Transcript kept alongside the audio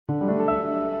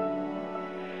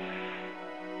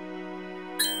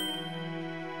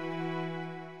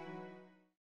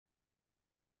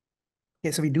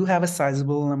Okay, so we do have a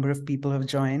sizable number of people who have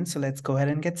joined, so let's go ahead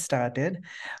and get started.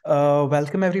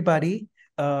 Welcome, everybody.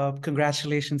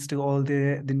 Congratulations to all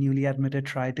the newly admitted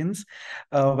Tritons.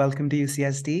 Welcome to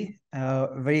UCSD.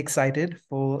 Very excited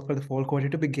for the fall quarter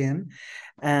to begin.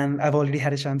 And I've already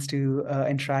had a chance to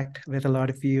interact with a lot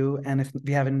of you. And if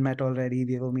we haven't met already,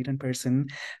 we will meet in person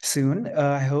soon,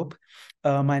 I hope.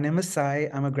 My name is Sai.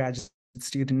 I'm a graduate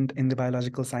student in the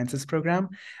biological sciences program.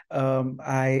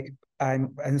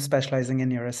 I'm specializing in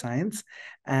neuroscience,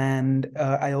 and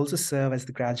I also serve as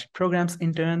the graduate programs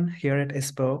intern here at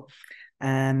ISPO.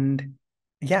 And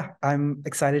yeah, I'm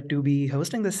excited to be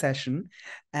hosting this session.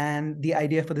 And the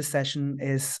idea for this session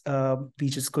is we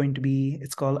just going to be,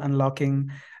 it's called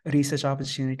Unlocking Research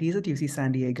Opportunities at UC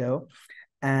San Diego.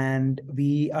 And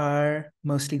we are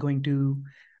mostly going to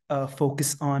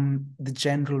focus on the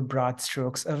general broad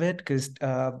strokes of it because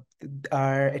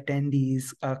our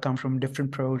attendees come from different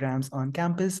programs on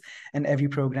campus, and every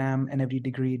program and every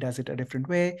degree does it a different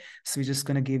way. So we're just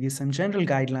going to give you some general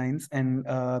guidelines, and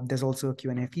there's also a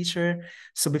Q&A feature.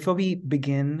 So before we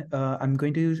begin, I'm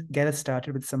going to get us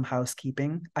started with some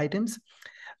housekeeping items.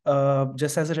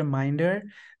 Just as a reminder,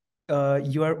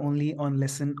 you are only on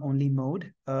listen only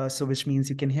mode, so which means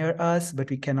you can hear us, but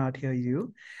we cannot hear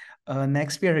you.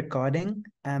 Next, we are recording,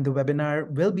 and the webinar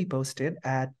will be posted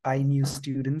at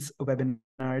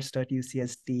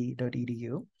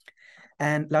inewstudentswebinars.ucsd.edu.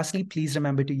 And lastly, please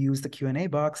remember to use the Q&A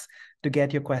box to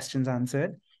get your questions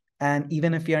answered. And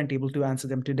even if you aren't able to answer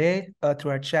them today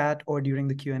through our chat or during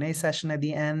the Q&A session at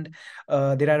the end,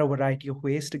 there are a variety of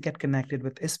ways to get connected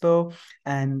with ISPO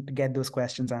and get those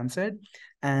questions answered.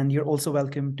 And you're also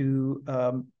welcome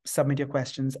to submit your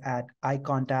questions at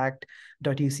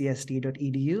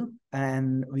icontact.ucsd.edu,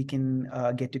 and we can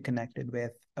get you connected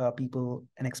with people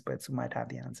and experts who might have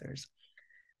the answers.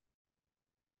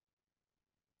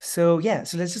 So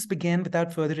let's just begin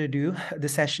without further ado. The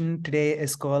session today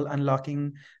is called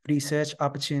Unlocking Research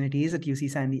Opportunities at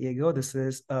UC San Diego. This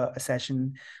is a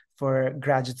session for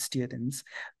graduate students.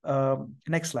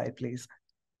 Next slide, please.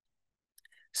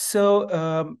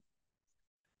 So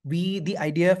the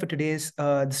idea for today's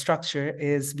the structure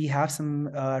is we have some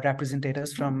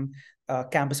representatives from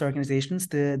campus organizations,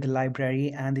 the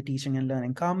library and the Teaching and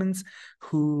Learning Commons,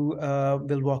 who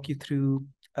will walk you through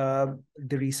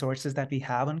the resources that we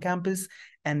have on campus.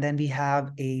 And then we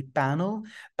have a panel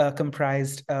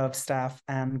comprised of staff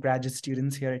and graduate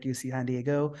students here at UC San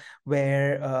Diego,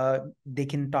 where they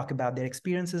can talk about their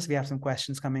experiences. We have some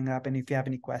questions coming up, and if you have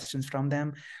any questions from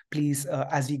them, please,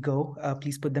 as we go,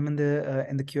 please put them in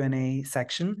the Q&A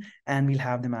section, and we'll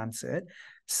have them answered.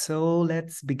 So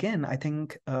let's begin. I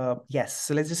think, yes,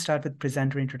 so let's just start with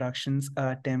presenter introductions.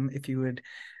 Tim, if you would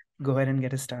go ahead and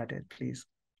get us started, please.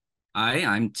 Hi,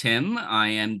 I'm Tim. I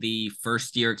am the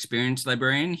first year experienced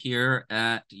librarian here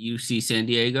at UC San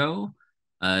Diego.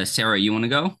 Sarah, you want to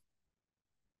go?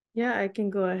 Yeah, I can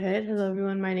go ahead. Hello,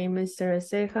 everyone. My name is Sarah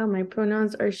Ceja. My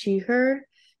pronouns are she, her,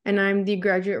 and I'm the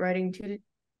graduate writing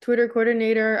Twitter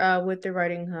coordinator with the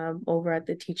Writing Hub over at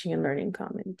the Teaching and Learning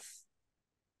Commons.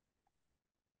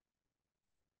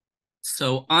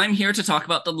 So I'm here to talk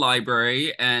about the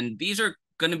library, and these are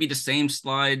going to be the same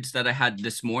slides that I had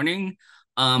this morning.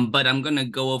 But I'm going to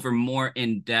go over more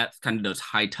in depth, kind of those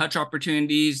high touch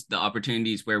opportunities, the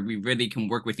opportunities where we really can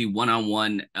work with you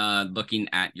one-on-one, looking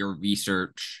at your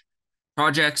research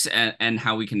projects and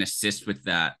how we can assist with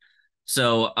that.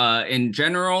 So in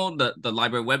general, the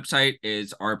library website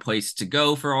is our place to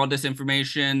go for all this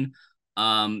information.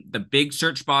 The big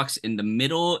search box in the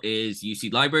middle is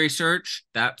UC Library Search.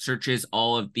 That searches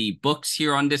all of the books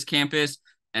here on this campus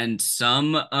and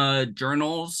some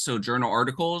journals, so journal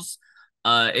articles.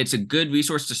 It's a good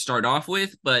resource to start off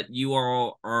with, but you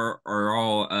all are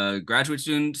all graduate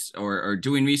students or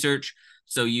doing research,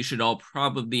 so you should all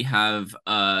probably have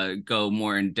go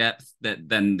more in depth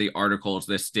than the articles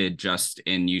listed just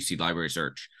in UC Library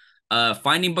Search.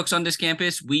 Finding books on this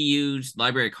campus, we use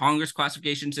Library of Congress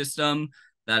classification system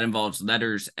that involves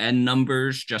letters and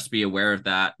numbers. Just be aware of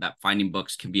that finding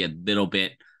books can be a little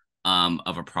bit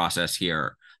of a process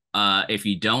here. If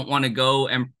you don't want to go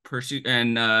and pursue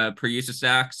and per use of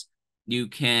stacks, you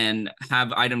can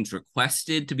have items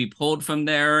requested to be pulled from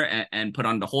there and put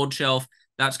on the hold shelf.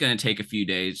 That's going to take a few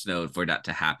days, though, for that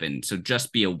to happen. So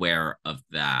just be aware of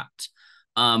that.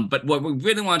 But what we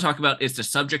really want to talk about is the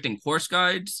subject and course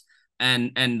guides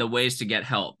and the ways to get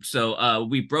help. So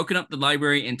we've broken up the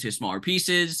library into smaller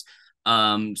pieces.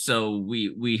 So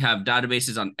we have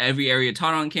databases on every area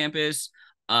taught on campus.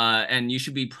 And you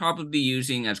should be probably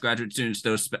using, as graduate students,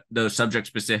 those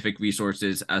subject-specific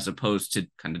resources as opposed to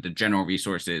kind of the general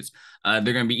resources. They're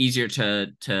going to be easier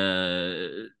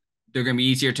to they're going to be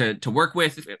easier to work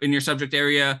with in your subject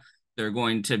area. They're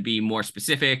going to be more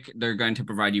specific. They're going to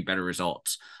provide you better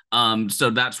results. So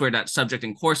that's where that subject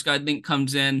and course guide link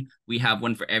comes in. We have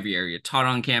one for every area taught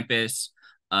on campus.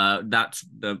 That's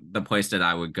the place that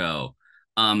I would go.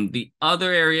 The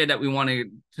other area that we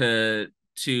wanted to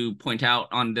point out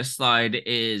on this slide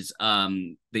is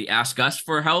the Ask Us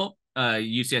for Help,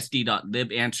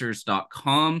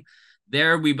 ucsd.libanswers.com.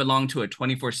 There we belong to a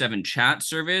 24/7 chat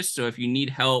service. So if you need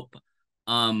help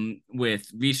with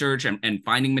research and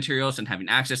finding materials and having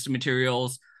access to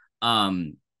materials,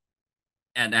 and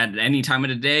at any time of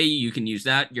the day, you can use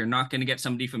that. You're not going to get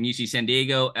somebody from UC San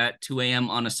Diego at 2 a.m.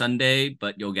 on a Sunday,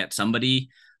 but you'll get somebody,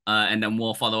 and then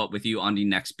we'll follow up with you on the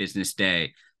next business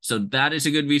day. So that is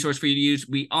a good resource for you to use.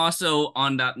 We also,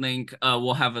 on that link,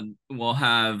 we'll have a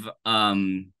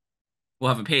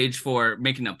page for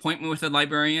making an appointment with a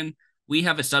librarian. We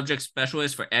have a subject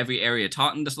specialist for every area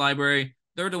taught in this library.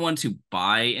 They're the ones who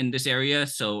buy in this area.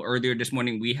 So earlier this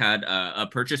morning, we had a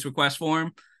purchase request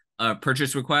form,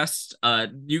 purchase request.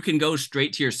 You can go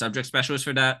straight to your subject specialist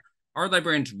for that. Our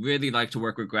librarians really like to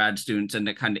work with grad students and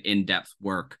that kind of in-depth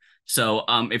work. So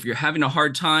if you're having a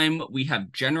hard time, we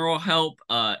have general help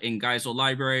in Geisel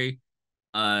Library,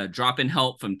 drop-in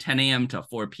help from 10 a.m. to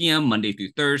 4 p.m. Monday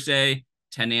through Thursday,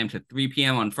 10 a.m. to 3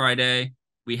 p.m. on Friday.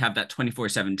 We have that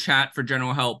 24/7 chat for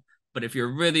general help. But if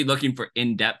you're really looking for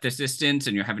in-depth assistance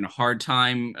and you're having a hard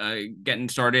time getting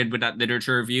started with that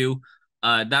literature review,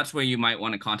 that's where you might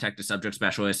want to contact a subject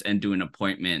specialist and do an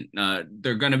appointment.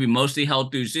 They're going to be mostly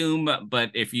held through Zoom,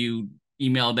 but if you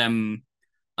email them,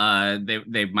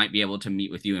 they might be able to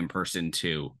meet with you in person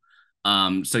too.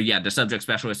 So yeah, the subject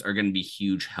specialists are going to be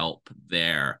huge help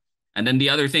there. And then the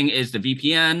other thing is the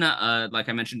VPN. Like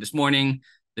I mentioned this morning,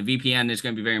 the VPN is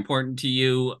going to be very important to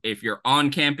you. If you're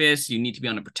on campus, you need to be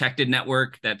on a protected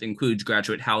network that includes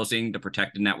graduate housing. The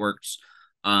protected networks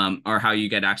are how you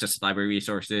get access to library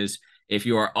resources. If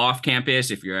you are off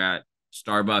campus, if you're at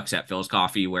Starbucks, at Phil's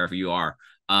Coffee, wherever you are,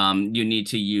 you need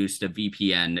to use the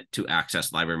VPN to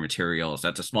access library materials.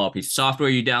 That's a small piece of software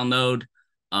you download,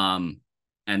 and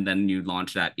then you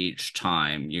launch that each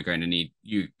time. You're going to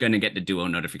get the Duo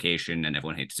notification, and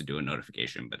everyone hates the Duo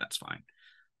notification, but that's fine.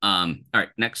 All right,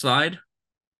 next slide.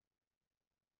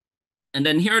 And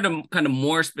then here are the kind of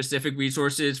more specific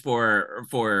resources for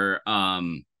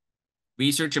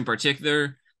research in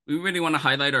particular. We really want to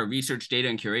highlight our research data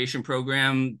and curation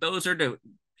program. Those are the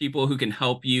people who can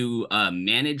help you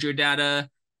manage your data.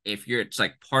 If it's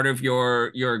like part of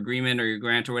your agreement or your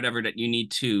grant or whatever, that you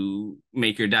need to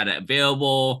make your data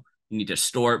available, you need to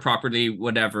store it properly,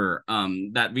 whatever,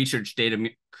 that research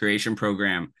data creation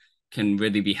program can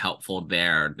really be helpful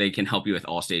there. They can help you with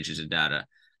all stages of data.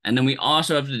 And then we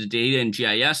also have the data and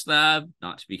GIS lab,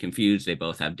 not to be confused, they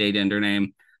both have data in their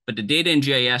name. But the data and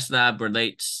GIS lab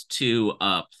relates to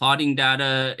plotting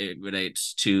data. It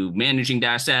relates to managing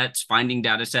data sets, finding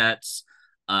data sets,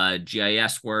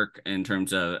 GIS work in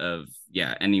terms of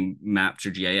any maps or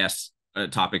GIS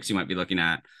topics you might be looking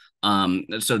at.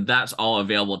 So that's all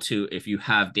available too if you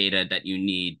have data that you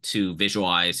need to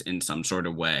visualize in some sort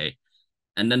of way.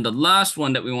 And then the last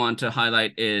one that we want to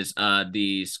highlight is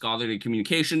the scholarly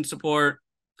communication support.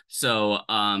 So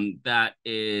that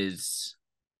is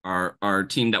our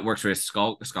team that works with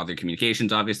scholarly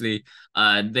communications, obviously.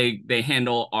 They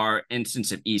handle our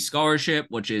instance of eScholarship,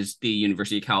 which is the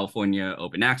University of California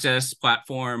open access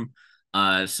platform.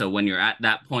 So when you're at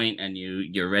that point and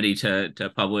you're ready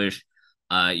to publish,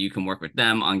 you can work with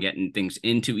them on getting things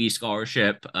into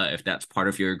eScholarship if that's part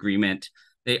of your agreement.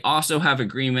 They also have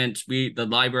agreements. The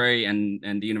library and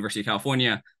the University of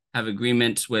California have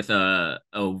agreements with a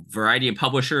variety of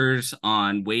publishers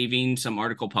on waiving some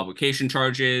article publication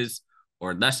charges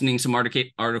or lessening some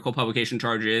article publication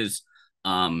charges.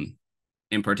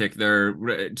 In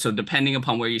particular, so depending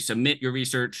upon where you submit your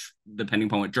research, depending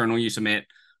upon what journal you submit,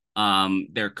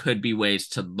 there could be ways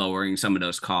to lowering some of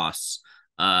those costs.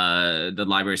 The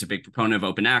library is a big proponent of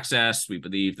open access. We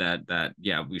believe that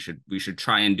we should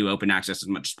try and do open access as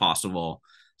much as possible.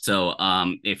 So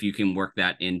if you can work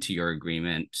that into your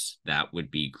agreement, that would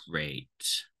be great.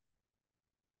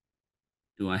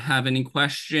 Do I have any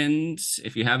questions?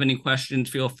 If you have any questions,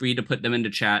 feel free to put them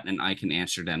into chat and I can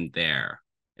answer them there.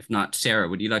 If not, Sarah,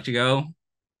 would you like to go?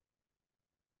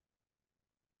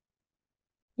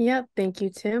 Yep, thank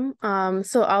you, Tim.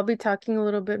 So I'll be talking a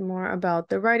little bit more about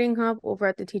the Writing Hub over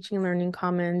at the Teaching and Learning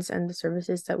Commons and the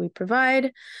services that we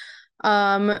provide.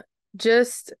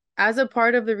 Just as a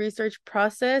part of the research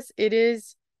process, it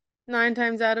is 9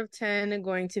 times out of 10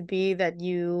 going to be that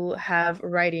you have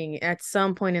writing at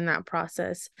some point in that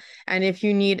process. And if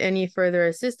you need any further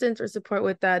assistance or support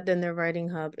with that, then the Writing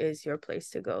Hub is your place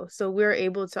to go. So we're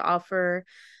able to offer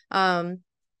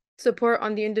support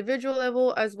on the individual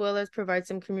level, as well as provide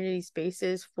some community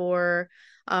spaces for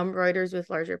writers with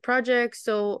larger projects.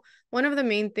 So one of the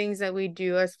main things that we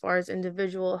do as far as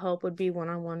individual help would be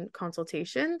one-on-one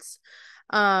consultations.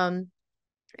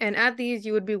 And at these,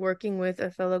 you would be working with a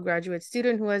fellow graduate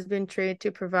student who has been trained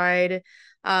to provide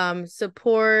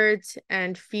support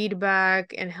and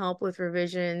feedback and help with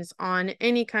revisions on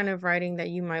any kind of writing that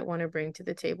you might want to bring to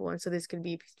the table. And so this could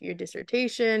be your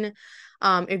dissertation.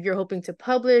 If you're hoping to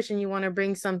publish and you want to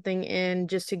bring something in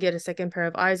just to get a second pair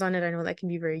of eyes on it, I know that can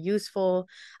be very useful.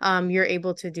 You're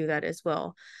able to do that as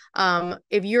well.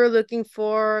 If you're looking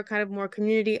for kind of more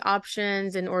community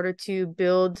options in order to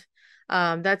build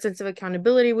that sense of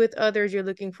accountability with others, you're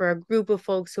looking for a group of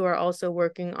folks who are also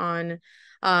working on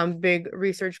big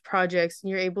research projects, and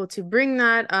you're able to bring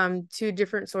that to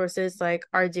different sources like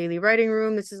our daily writing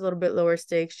room. This is a little bit lower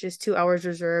stakes, just 2 hours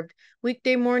reserved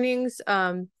weekday mornings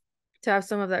to have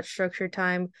some of that structured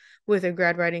time with a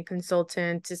grad writing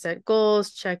consultant to set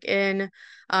goals, check in,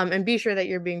 and be sure that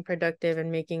you're being productive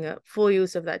and making a full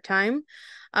use of that time.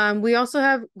 We also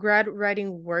have grad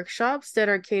writing workshops that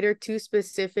are catered to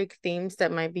specific themes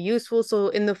that might be useful. So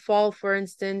in the fall, for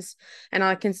instance, and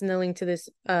I can send a link to this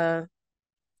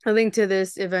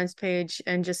events page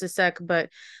in just a sec, but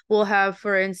we'll have,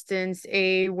 for instance,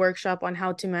 a workshop on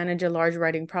how to manage a large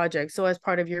writing project. So as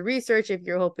part of your research, if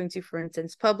you're hoping to, for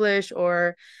instance, publish,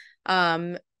 or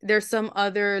there's some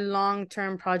other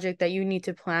long-term project that you need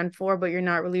to plan for, but you're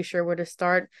not really sure where to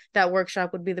start, that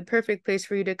workshop would be the perfect place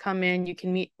for you to come in. You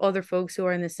can meet other folks who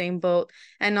are in the same boat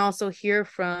and also hear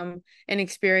from an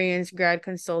experienced grad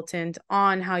consultant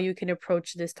on how you can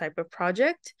approach this type of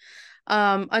project.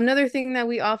 Another thing that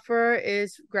we offer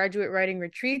is graduate writing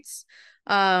retreats.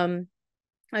 Again,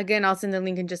 I'll send the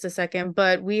link in just a second,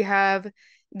 but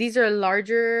these are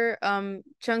larger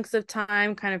chunks of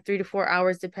time, kind of 3 to 4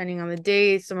 hours, depending on the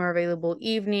day. Some are available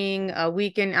evening,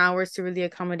 weekend hours to really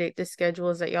accommodate the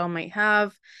schedules that y'all might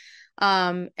have.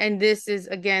 And this is,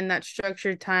 again, that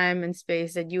structured time and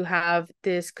space that you have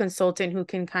this consultant who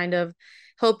can kind of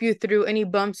help you through any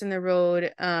bumps in the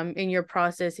road in your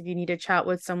process. If you need to chat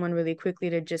with someone really quickly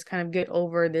to just kind of get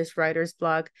over this writer's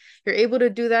block, you're able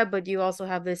to do that, but you also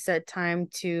have this set time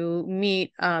to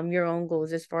meet your own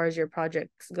goals as far as your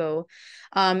projects go.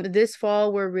 This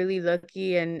fall, we're really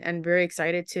lucky and very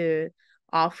excited to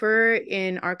offer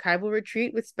an archival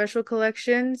retreat with special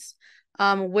collections,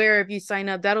 where if you sign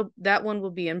up, that one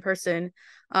will be in person.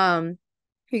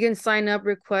 You can sign up,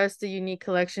 request the unique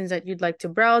collections that you'd like to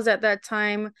browse at that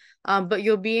time, but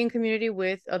you'll be in community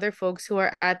with other folks who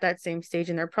are at that same stage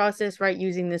in their process, right?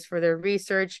 Using this for their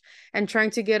research and trying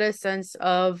to get a sense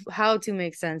of how to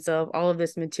make sense of all of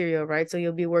this material, right? So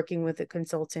you'll be working with a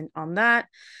consultant on that.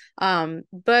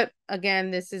 But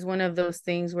again, this is one of those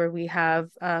things where we have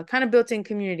kind of built-in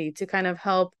community to kind of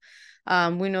help.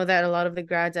 We know that a lot of the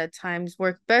grads at times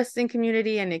work best in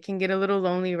community, and it can get a little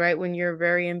lonely, right, when you're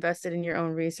very invested in your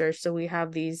own research. So we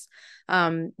have these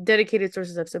dedicated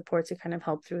sources of support to kind of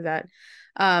help through that.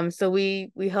 So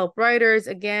we help writers.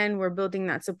 Again, we're building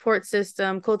that support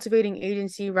system, cultivating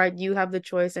agency, right? You have the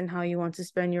choice in how you want to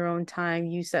spend your own time.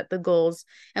 You set the goals,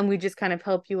 and we just kind of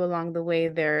help you along the way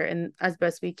there and as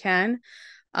best we can.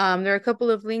 There are a couple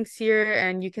of links here,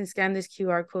 and you can scan this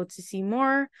QR code to see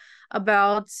more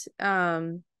about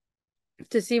the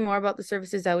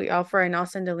services that we offer, and I'll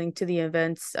send a link to the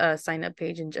events sign up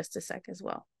page in just a sec as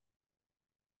well.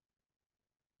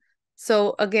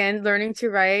 So again, learning to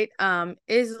write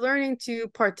is learning to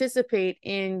participate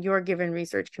in your given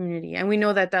research community. And we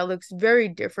know that that looks very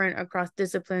different across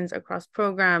disciplines, across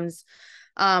programs.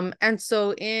 And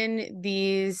so in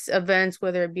these events,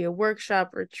 whether it be a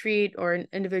workshop, retreat, or an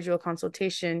individual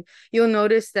consultation, you'll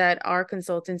notice that our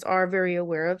consultants are very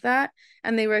aware of that.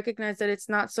 And they recognize that it's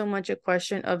not so much a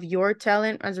question of your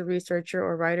talent as a researcher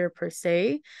or writer per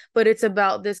se, but it's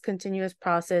about this continuous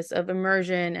process of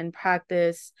immersion and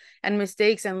practice and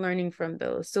mistakes and learning from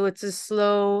those. So it's a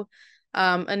slow,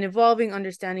 an evolving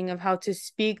understanding of how to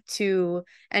speak to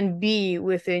and be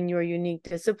within your unique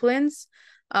disciplines.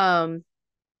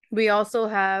 We also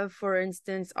have, for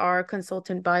instance, our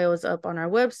consultant bios up on our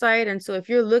website. And so if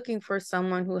you're looking for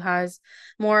someone who has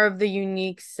more of the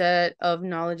unique set of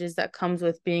knowledges that comes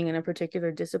with being in a particular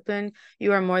discipline,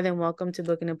 you are more than welcome to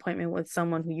book an appointment with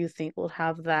someone who you think will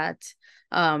have that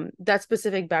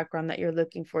specific background that you're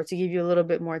looking for to give you a little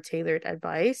bit more tailored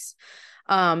advice.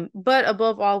 But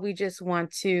above all, we just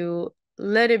want to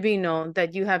let it be known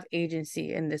that you have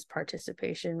agency in this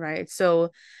participation, right? So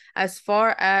as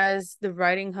far as the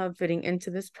Writing Hub fitting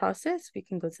into this process, we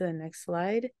can go to the next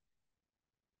slide.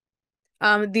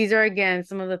 These are, again,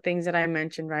 some of the things that I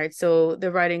mentioned, right? So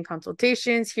the writing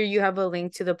consultations, here you have a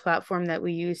link to the platform that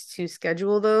we use to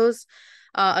schedule those.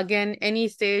 Again, any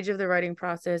stage of the writing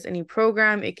process, any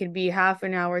program, it could be half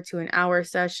an hour to an hour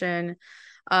session.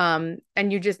 And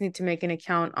you just need to make an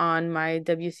account on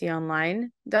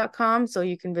mywconline.com. So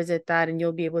you can visit that and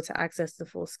you'll be able to access the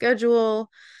full schedule.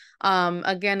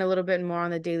 Again, a little bit more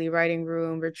on the daily writing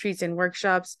room, retreats and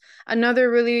workshops. Another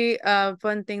really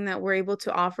fun thing that we're able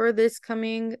to offer this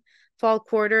coming fall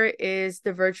quarter is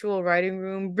the virtual writing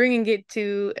room, bringing it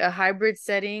to a hybrid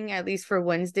setting, at least for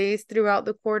Wednesdays throughout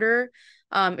the quarter.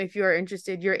 If you are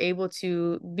interested, you're able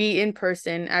to be in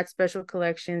person at Special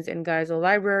Collections in Geisel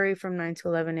Library from 9 to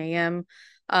 11 a.m.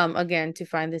 Again, to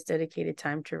find this dedicated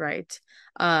time to write.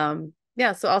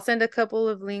 Yeah, so I'll send a couple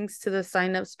of links to the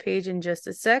signups page in just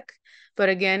a sec. But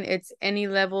again, it's any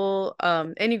level,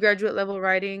 any graduate level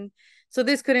writing. So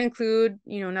this could include,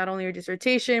 not only your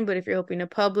dissertation, but if you're hoping to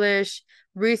publish,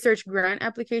 research grant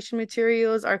application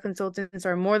materials. Our consultants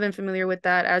are more than familiar with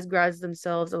that, as grads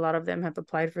themselves. A lot of them have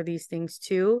applied for these things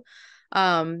too.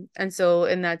 And so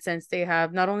in that sense, they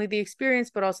have not only the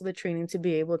experience, but also the training to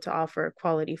be able to offer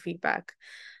quality feedback.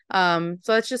 So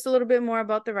that's just a little bit more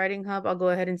about the Writing Hub. I'll go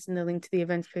ahead and send the link to the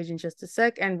events page in just a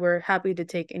sec, and we're happy to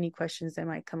take any questions that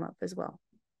might come up as well.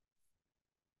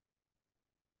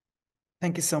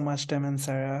 Thank you so much, Tim and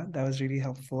Sarah. That was really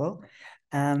helpful.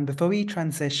 And before we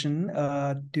transition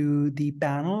to the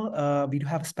panel, we do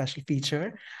have a special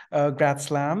feature, Grad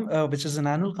Slam, which is an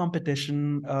annual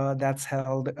competition that's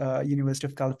held University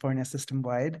of California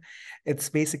system-wide. It's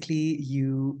basically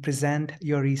you present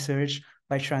your research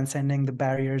by transcending the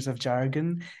barriers of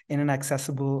jargon in an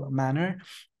accessible manner.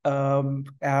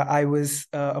 I was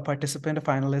a participant, a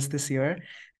finalist this year,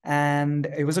 and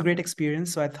it was a great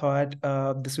experience. So I thought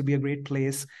this would be a great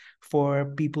place for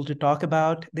people to talk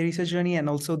about their research journey. And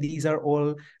also these are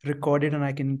all recorded, and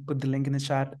I can put the link in the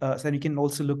chat. So you can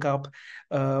also look up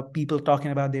people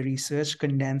talking about their research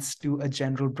condensed to a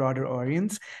general broader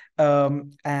audience.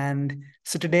 And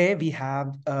so today we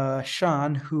have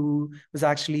Sean, who was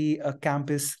actually a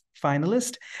campus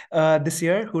finalist this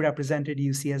year, who represented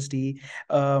UCSD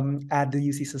at the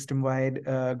UC system-wide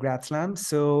Grad Slam.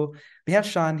 So we have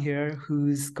Sean here,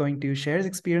 who's going to share his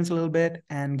experience a little bit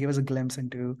and give us a glimpse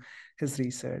into his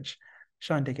research.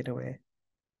 Sean, take it away.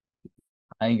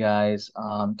 Hi guys.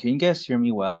 Can you guys hear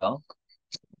me well?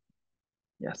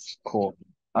 Yes, cool.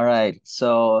 All right,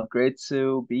 so great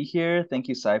to be here. Thank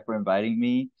you, Sai, for inviting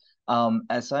me.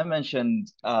 As I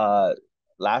mentioned,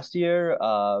 last year,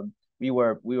 we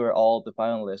were all the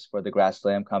finalists for the Grad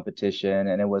Slam competition,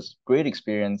 and it was great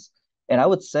experience. And I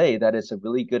would say that it's a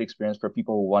really good experience for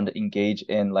people who want to engage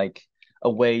in like a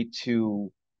way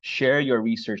to share your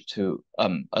research to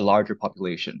a larger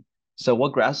population. So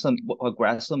what Grad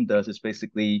Slam does is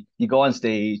basically you go on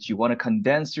stage, you want to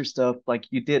condense your stuff like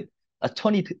you did a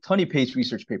 20-page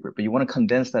research paper, but you want to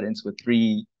condense that into a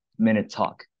 3-minute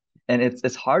talk. And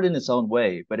it's hard in its own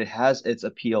way, but it has its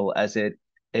appeal as it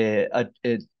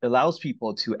allows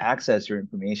people to access your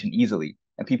information easily,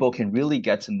 and people can really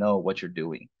get to know what you're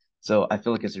doing. So I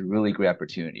feel like it's a really great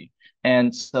opportunity.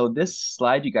 And so this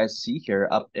slide you guys see here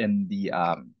up in the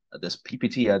this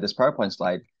PPT, this PowerPoint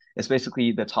slide, is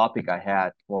basically the topic I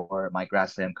had for my Grad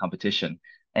Slam competition.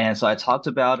 And so I talked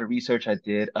about a research I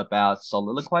did about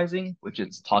soliloquizing, which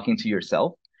is talking to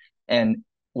yourself. And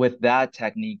with that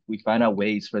technique, we find out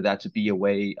ways for that to be a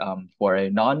way for a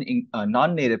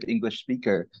non-native English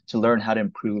speaker to learn how to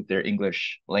improve their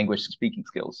English language speaking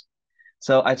skills.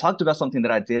 So I talked about something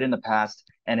that I did in the past,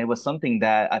 and it was something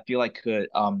that I feel like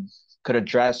could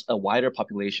address a wider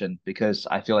population, because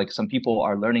I feel like some people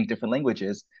are learning different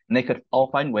languages and they could all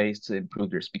find ways to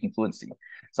improve their speaking fluency.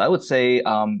 So I would say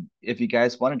if you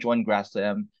guys want to join Grad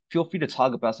Slam, feel free to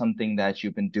talk about something that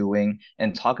you've been doing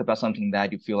and talk about something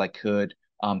that you feel like could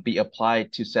be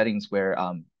applied to settings where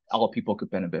all people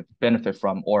could benefit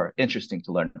from or interesting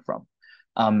to learn from.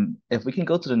 If we can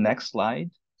go to the next slide.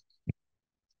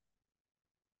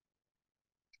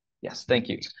 Yes, thank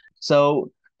you.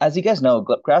 So as you guys know,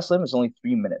 Grad Slam is only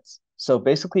 3 minutes. So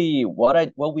basically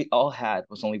what we all had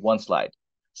was only one slide.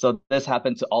 So this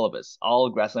happened to all of us, all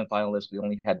Grad Slam finalists. We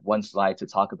only had one slide to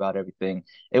talk about everything.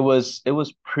 It was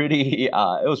pretty it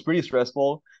was pretty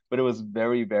stressful, but it was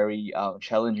very, very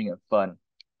challenging and fun.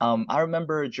 I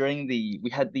remember we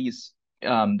had these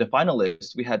the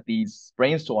finalists, we had these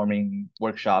brainstorming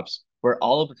workshops where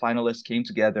all of the finalists came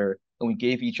together and we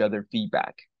gave each other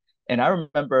feedback. And I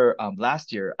remember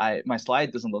last year, my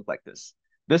slide doesn't look like this.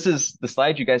 This is the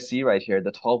slide you guys see right here,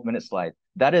 the 12-minute slide.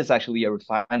 That is actually a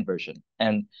refined version.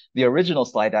 And the original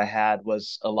slide I had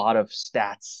was a lot of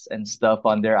stats and stuff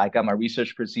on there. I got my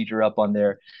research procedure up on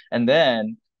there. And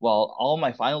then, well, all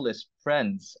my finalist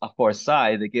friends for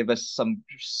Sci, they gave us some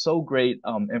so great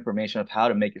information of how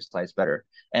to make your slides better.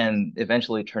 And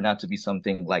eventually it turned out to be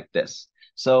something like this.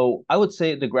 So I would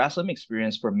say the Grassland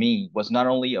experience for me was not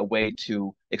only a way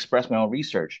to express my own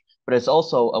research, but it's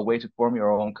also a way to form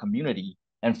your own community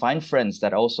and find friends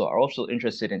that also are also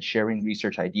interested in sharing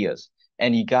research ideas.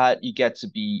 And you get to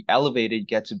be elevated, you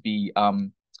get to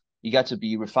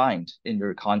be refined in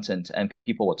your content, and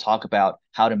people will talk about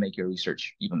how to make your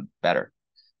research even better.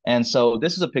 And so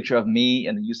this is a picture of me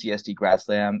in the UCSD Grad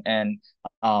Slam, and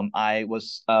I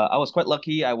was quite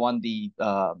lucky. I won the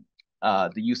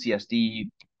UCSD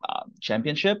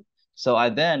championship. So I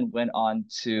then went on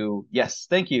to, yes,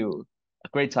 thank you,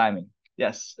 great timing.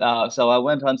 Yes, so I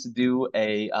went on to do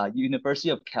a University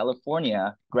of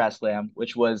California Grad Slam,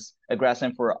 which was a Grad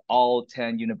Slam for all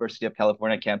 10 University of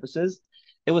California campuses.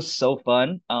 It was so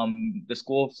fun. The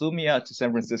school flew me out to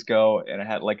San Francisco, and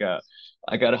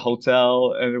I got a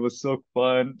hotel, and it was so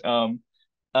fun.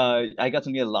 I got to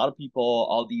meet a lot of people,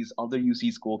 all these other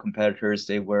UC school competitors.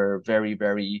 They were very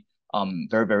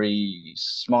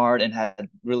smart and had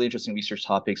really interesting research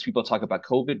topics. People talk about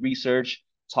COVID research,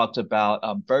 talked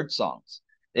about bird songs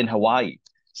in Hawaii.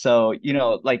 So, you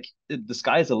know, like the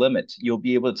sky is the limit. You'll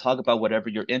be able to talk about whatever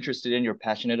you're interested in, you're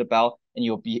passionate about, and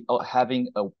you'll be having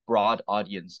a broad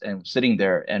audience and sitting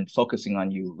there and focusing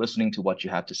on you, listening to what you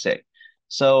have to say.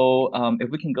 So, if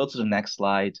we can go to the next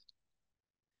slide.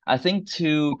 I think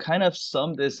to kind of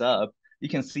sum this up, you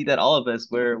can see that all of us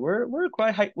we're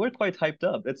quite hyped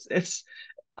up. It's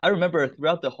I remember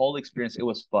throughout the whole experience it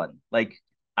was fun. Like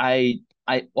I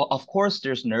well, of course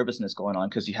there's nervousness going on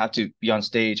because you have to be on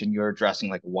stage and you're addressing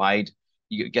like wide,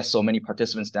 you get so many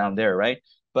participants down there, right?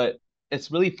 But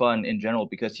it's really fun in general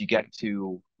because you get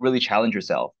to really challenge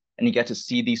yourself and you get to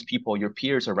see these people, your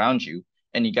peers around you,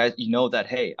 and you know that,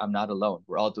 hey, I'm not alone.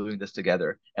 We're all doing this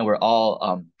together, and we're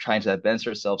all trying to advance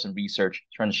ourselves in research,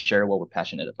 trying to share what we're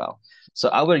passionate about. So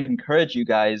I would encourage you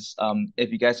guys,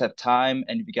 if you guys have time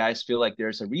and if you guys feel like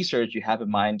there's a research you have in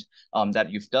mind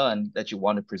that you've done that you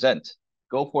want to present,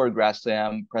 go for a Grad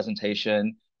Slam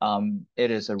presentation.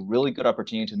 It is a really good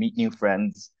opportunity to meet new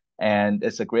friends, and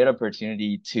it's a great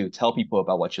opportunity to tell people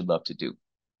about what you love to do.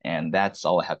 And that's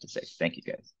all I have to say. Thank you,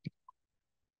 guys.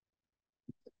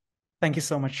 Thank you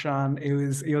so much, Sean. It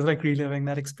was like reliving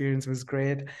that experience. It was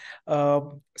great.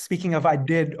 Speaking of,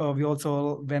 we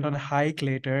also went on a hike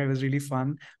later. It was really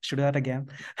fun. Should do that again.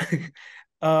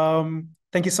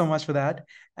 Thank you so much for that.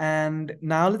 And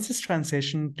now let's just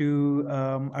transition to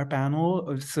our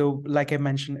panel. So like I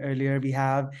mentioned earlier, we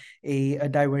have a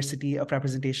diversity of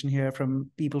representation here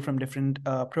from people from different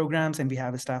programs. And we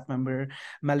have a staff member,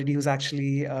 Melody, who's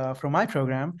actually from my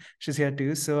program. She's here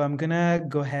too. So I'm going to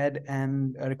go ahead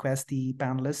and request the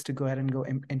panelists to go ahead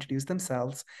and introduce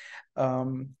themselves.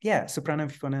 Yeah, so Pranav,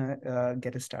 if you want to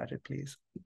get us started, please.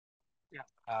 Yeah.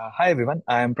 Hi everyone.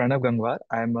 I am Pranav Gangwar.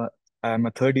 I'm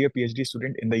a third year PhD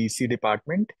student in the EC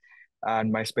department,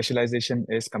 and my specialization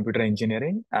is computer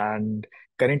engineering. And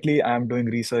currently, I'm doing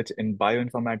research in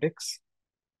bioinformatics.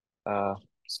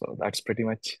 So that's pretty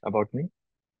much about me.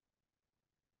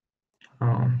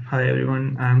 Hi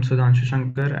everyone, I'm Sudhanshu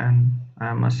Shankar and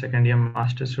I'm a second year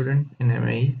master student in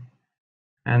MAE,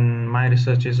 and my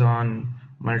research is on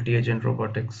multi-agent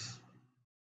robotics.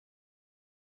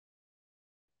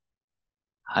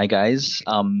 Hi guys,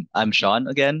 I'm Sean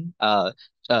again.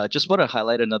 Just want to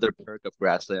highlight another perk of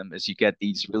Grad Slam is you get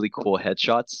these really cool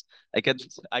headshots. I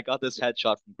got this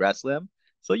headshot from Grad Slam,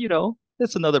 so you know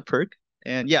it's another perk.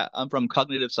 And yeah, I'm from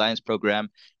cognitive science program,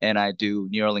 and I do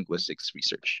neurolinguistics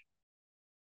research.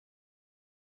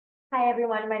 Hi,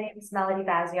 everyone. My name is Melody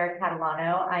Baziar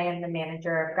Catalano. I am the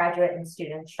manager of graduate and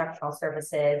student instructional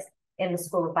services in the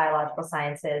School of Biological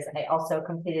Sciences. I also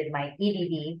completed my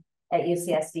EDD at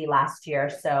UCSD last year.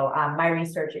 So my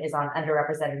research is on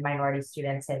underrepresented minority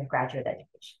students in graduate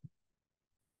education.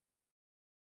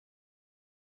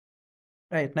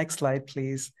 Right, next slide,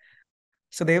 please.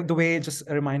 So the way, just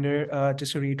a reminder,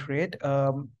 just to reiterate,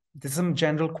 there's some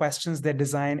general questions that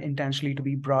design intentionally to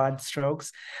be broad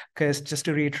strokes, because just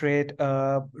to reiterate,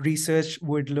 research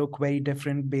would look very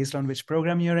different based on which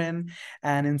program you're in.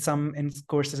 And in some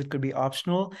courses, it could be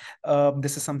optional.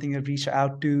 This is something you reach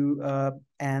out to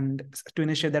and to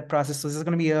initiate that process. So this is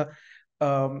going to be a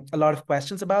a lot of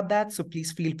questions about that. So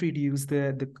please feel free to use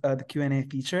the Q&A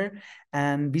feature.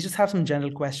 And we just have some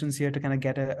general questions here to kind of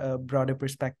get a broader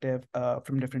perspective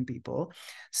from different people.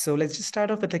 So let's just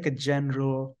start off with like a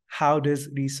general, how does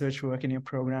research work in your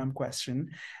program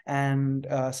question? And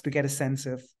so to get a sense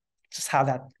of just how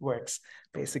that works,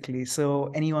 basically.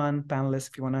 So anyone, panelists,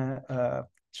 if you want to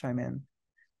chime in.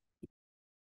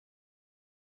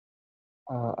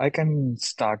 I can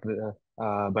start with,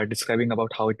 by describing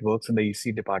about how it works in the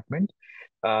EC department.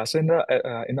 So in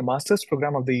the master's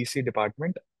program of the EC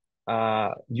department,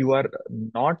 you are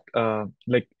not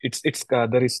like it's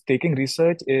there is taking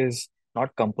research is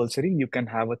not compulsory. You can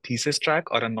have a thesis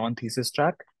track or a non-thesis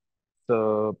track.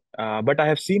 So, but I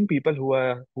have seen people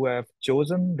who have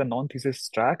chosen the non-thesis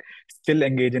track still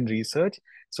engage in research.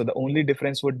 So the only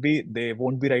difference would be they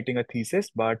won't be writing a thesis,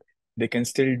 but they can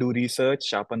still do research,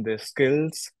 sharpen their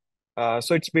skills.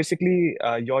 So it's basically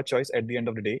your choice at the end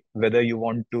of the day, whether you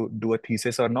want to do a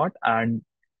thesis or not. And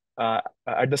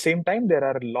at the same time, there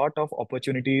are a lot of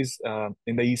opportunities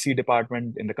in the EC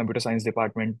department, in the computer science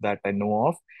department that I know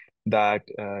of that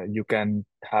you can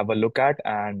have a look at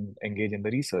and engage in the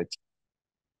research.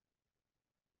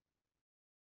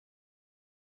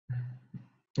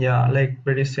 Yeah, like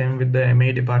pretty same with the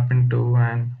MA department too.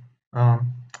 And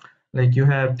um, like you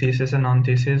have thesis and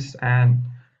non-thesis, and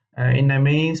in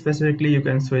MA specifically, you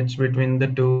can switch between the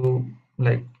two,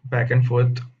 like back and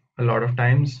forth a lot of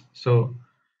times. So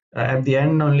at the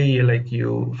end only, like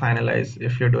you finalize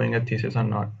if you're doing a thesis or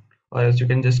not, or else you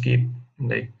can just keep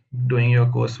like doing your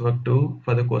coursework too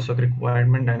for the coursework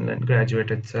requirement and then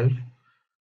graduate itself.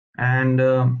 And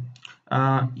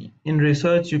uh, in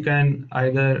research, you can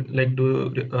either like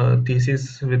do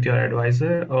thesis with your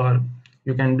advisor, or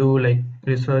you can do like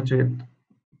research with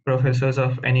professors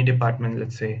of any department,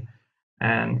 let's say.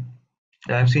 And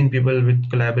I've seen people with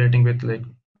collaborating with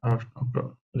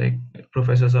like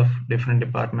professors of different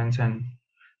departments and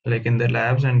like in their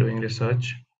labs and doing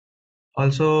research.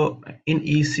 Also in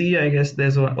EC, I guess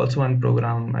there's also one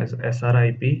program as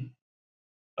SRIP,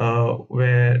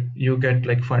 where you get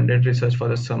like funded research for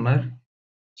the summer.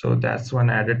 So that's one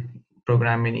added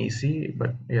program in EC,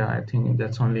 but yeah, I think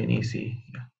that's only in EC.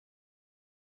 Yeah.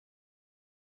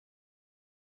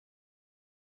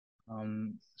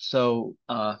 So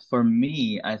for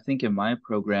me, I think in my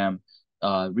program,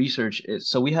 research is,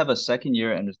 so we have a second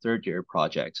year and a third year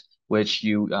project, which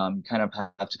you kind of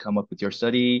have to come up with your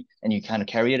study and you kind of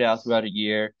carry it out throughout a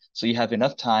year. So you have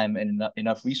enough time and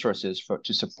enough resources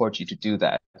to support you to do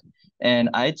that. And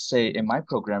I'd say in my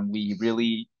program, we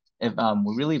really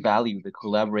value the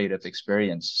collaborative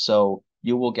experience. So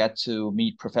you will get to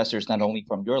meet professors not only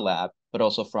from your lab, but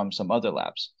also from some other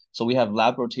labs. So we have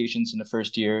lab rotations in the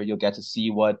first year. You'll get to see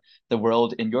what the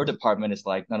world in your department is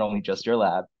like, not only just your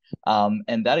lab.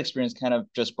 And that experience kind of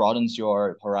just broadens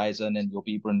your horizon and you'll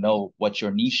be able to know what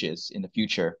your niche is in the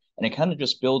future. And it kind of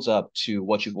just builds up to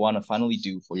what you want to finally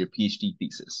do for your PhD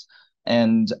thesis.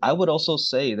 And I would also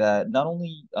say that not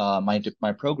only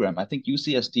my program, I think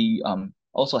UCSD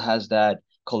also has that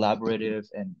collaborative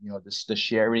and the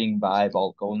sharing vibe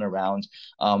all going around.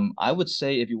 I would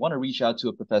say if you want to reach out to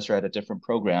a professor at a different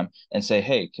program and say,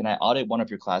 hey, can I audit one of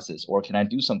your classes or can I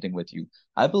do something with you?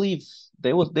 I believe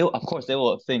they'll of course they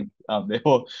will think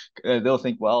they'll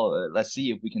think, well, let's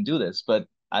see if we can do this. But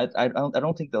I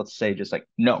don't think they'll say just like,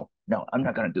 no, I'm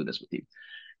not gonna do this with you.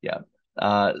 Yeah.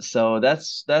 So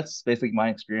that's basically my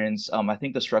experience. I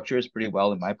think the structure is pretty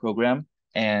well in my program,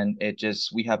 and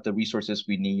we have the resources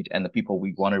we need, and the people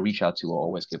we want to reach out to will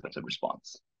always give us a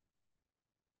response.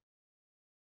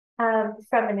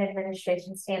 From an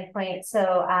administration standpoint,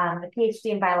 so the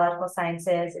PhD in biological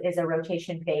sciences is a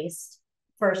rotation-based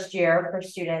first year for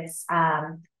students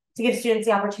to give students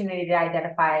the opportunity to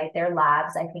identify their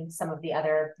labs. I think some of the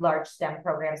other large STEM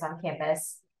programs on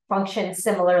campus function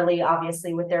similarly,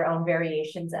 obviously, with their own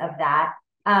variations of that.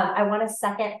 I want to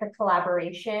second the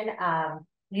collaboration.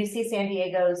 UC San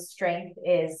Diego's strength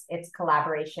is its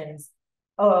collaborations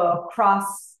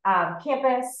across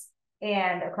campus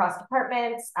and across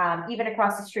departments, even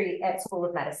across the street at School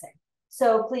of Medicine.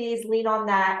 So please lean on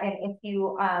that. And if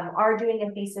you are doing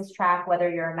a thesis track, whether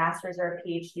you're a master's or a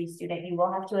PhD student, you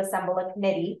will have to assemble a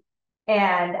committee.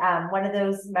 And one of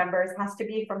those members has to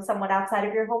be from someone outside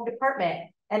of your home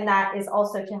department. And that is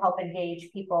also to help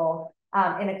engage people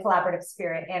in a collaborative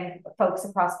spirit and folks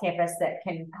across campus that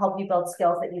can help you build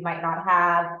skills that you might not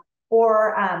have,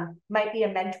 or might be a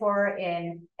mentor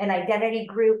in an identity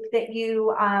group that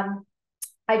you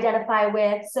identify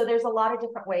with. So there's a lot of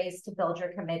different ways to build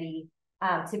your committee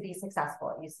to be successful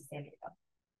at UC San Diego.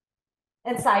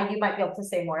 And Sai, you might be able to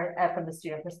say more from the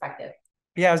student perspective.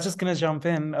 Yeah, I was just gonna jump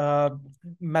in.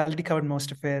 Melody covered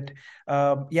most of it.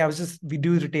 Yeah, we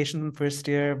do rotation first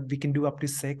year. We can do up to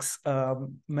 6,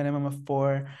 minimum of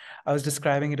 4. I was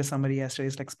describing it to somebody yesterday.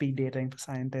 It's like speed dating for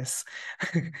scientists.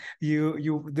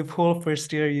 The whole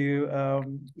first year, you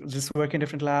just work in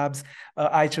different labs.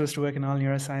 I chose to work in all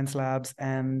neuroscience labs,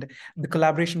 and the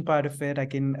collaboration part of it, I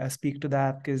can speak to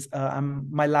that because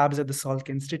my lab's at the Salk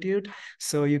Institute,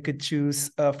 so you could choose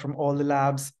from all the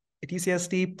labs at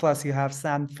UCSD, plus you have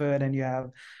Sanford and you have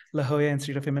La Jolla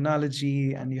Institute of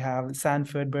Immunology and you have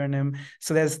Sanford, Burnham.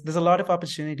 So there's a lot of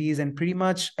opportunities and pretty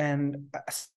much, and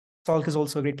Salk is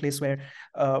also a great place where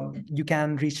you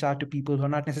can reach out to people who are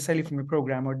not necessarily from your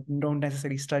program or don't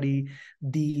necessarily study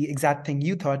the exact thing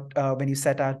you thought when you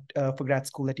set out for grad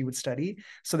school that you would study.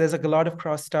 So there's like a lot of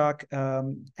crosstalk,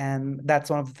 and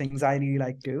that's one of the things I really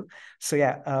like too. So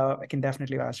yeah, I can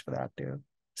definitely vouch for that too.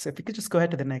 So if you could just go ahead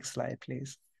to the next slide,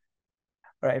 please.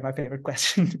 All right, my favorite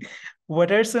question.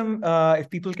 What are some, if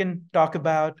people can talk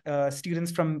about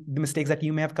students from the mistakes that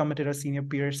you may have committed or seen your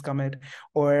peers commit,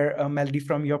 or Melody,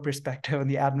 from your perspective on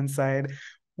the admin side,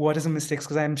 what are some mistakes?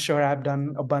 Because I'm sure I've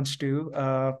done a bunch too,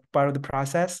 part of the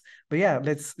process. But yeah,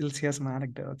 let's hear some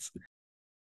anecdotes.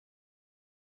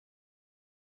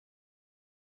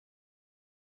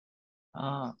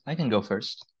 I can go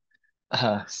first.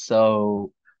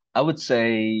 So I would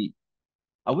say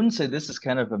I wouldn't say this is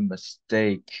kind of a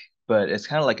mistake, but it's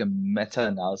kind of like a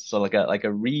meta-analysis, so like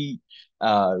a re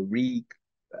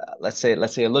let's say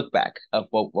a look back of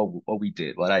what we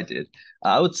did, what I did.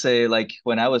 I would say like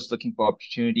when I was looking for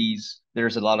opportunities,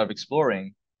 there's a lot of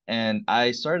exploring, and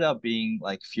I started out being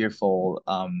like fearful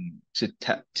to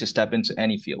step into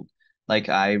any field. Like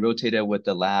I rotated with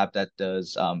the lab that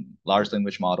does large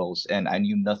language models, and I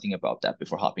knew nothing about that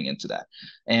before hopping into that.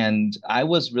 And I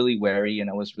was really wary, and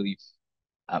I was really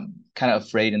kind of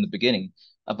afraid in the beginning.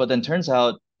 But then turns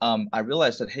out I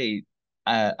realized that, hey,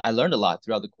 I learned a lot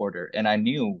throughout the quarter, and I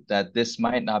knew that this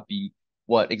might not be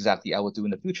what exactly I will do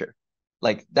in the future.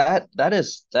 Like that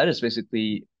is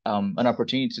basically an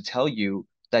opportunity to tell you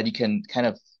that you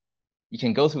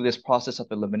can go through this process of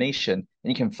elimination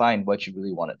and you can find what you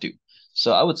really want to do.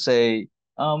 So I would say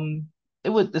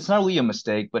it's not really a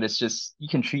mistake, but it's just you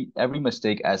can treat every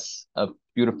mistake as a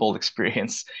beautiful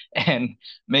experience and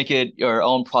make it your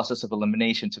own process of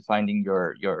elimination to finding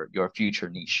your future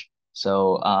niche.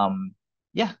 So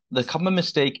yeah, the common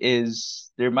mistake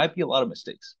is there might be a lot of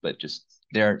mistakes, but just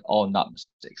they're all not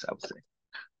mistakes, I would say.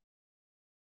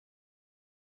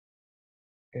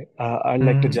 Okay. I'd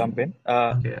like to jump in.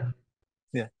 Okay.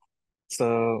 Yeah.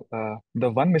 So the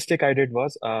one mistake I did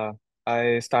was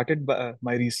I started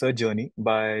my research journey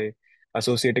by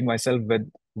associating myself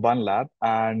with one lab,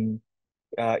 and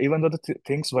even though the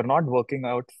things were not working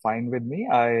out fine with me,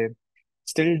 I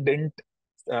still didn't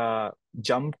uh,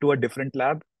 jump to a different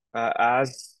lab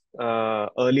as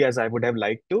early as I would have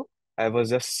liked to. I was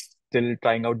just still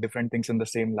trying out different things in the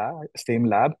same lab. Same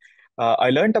lab. I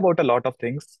learned about a lot of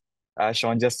things. As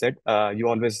Sean just said, you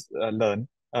always learn,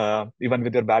 even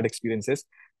with your bad experiences.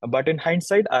 But in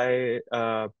hindsight,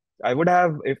 I would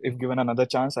have, if given another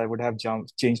chance, I would have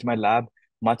changed my lab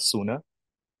much sooner.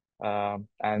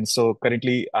 And so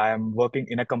currently I am working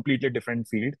in a completely different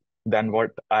field than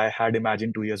what I had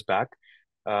imagined 2 years back.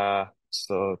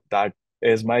 So that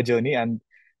is my journey. And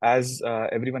as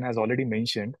everyone has already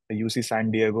mentioned, the UC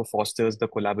San Diego fosters the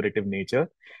collaborative nature,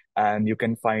 and you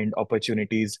can find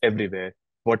opportunities everywhere,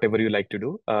 whatever you like to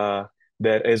do.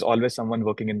 There is always someone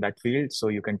working in that field, so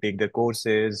you can take their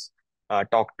courses,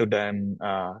 talk to them,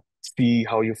 see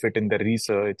how you fit in the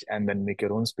research, and then make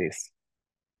your own space.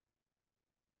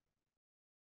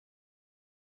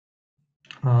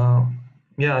 Uh,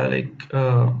 yeah,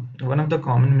 one of the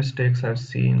common mistakes I've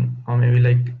seen, or maybe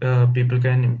people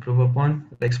can improve upon,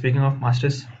 like speaking of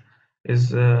masters,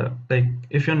 is like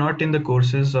if you're not in the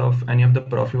courses of any of the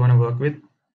prof you want to work with,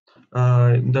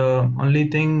 the only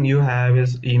thing you have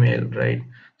is email, right?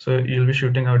 So you'll be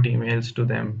shooting out emails to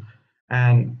them,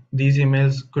 and these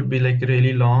emails could be like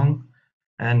really long.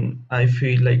 And I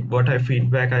feel like what I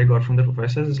feedback I got from the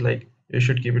professors is like you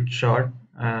should keep it short,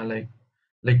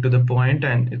 like to the point,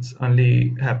 and it's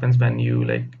only happens when you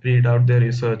like read out their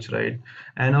research, right?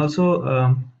 And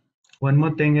also one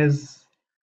more thing is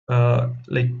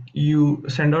like you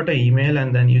send out an email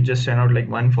and then you just send out like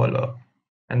one follow-up,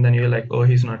 and then you're like, oh,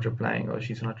 he's not replying or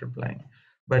she's not replying.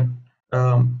 But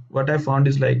what I found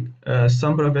is like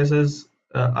some professors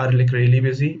are like really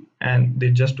busy and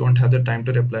they just don't have the time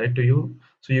to reply to you.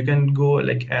 So you can go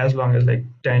like as long as like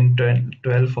 10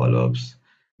 12 follow-ups,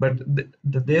 but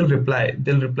they'll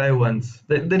reply once.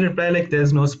 They'll reply like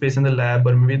there's no space in the lab,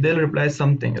 or maybe they'll reply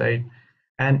something, right?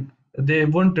 And they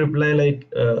won't reply like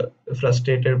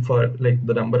frustrated for like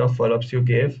the number of follow-ups you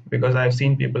gave, because I've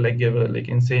seen people like give a like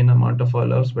insane amount of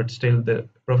follow-ups, but still the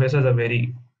professors are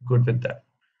very good with that.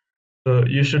 So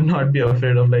you should not be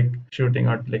afraid of like shooting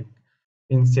out like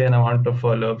insane amount of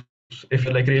follow-ups if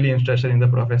you're like really interested in the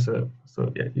professor.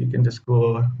 So yeah, you can just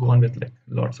go on with like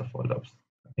lots of follow-ups.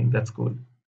 I think that's cool.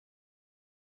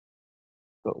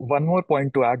 So one more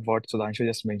point to add what Sudhanshu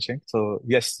just mentioned. So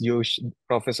yes,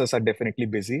 professors are definitely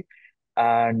busy,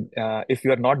 and if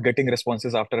you are not getting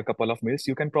responses after a couple of mails,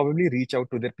 you can probably reach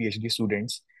out to their PhD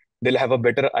students. They'll have a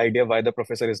better idea why the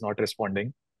professor is not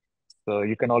responding. So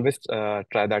you can always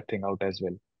try that thing out as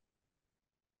well.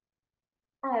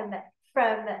 Um,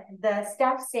 from the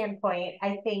staff standpoint,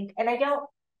 I think, and I don't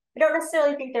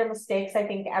necessarily think they're mistakes. I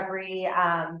think every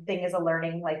thing is a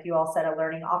learning, like you all said, a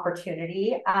learning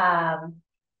opportunity.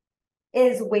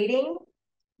 Is waiting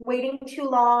too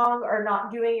long or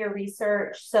not doing your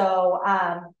research. So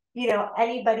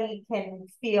anybody can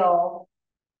feel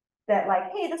that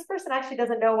like, hey, this person actually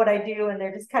doesn't know what I do, and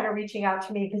they're just kind of reaching out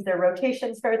to me because their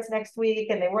rotation starts next week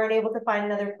and they weren't able to find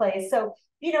another place. So,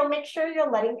 make sure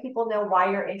you're letting people know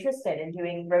why you're interested in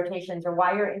doing rotations or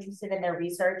why you're interested in their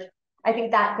research. I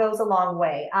think that goes a long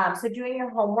way. So doing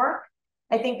your homework,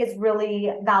 I think, is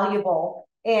really valuable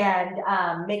and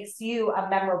makes you a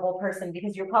memorable person,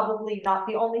 because you're probably not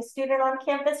the only student on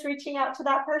campus reaching out to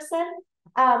that person.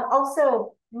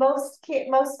 Also, most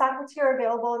faculty are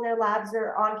available in their labs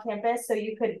or on campus, so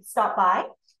you could stop by.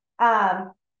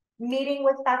 Meeting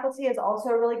with faculty is also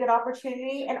a really good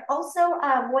opportunity. And also,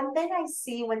 one thing I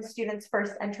see when students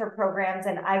first enter programs,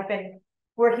 and I've been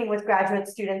working with graduate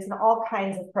students in all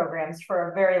kinds of programs for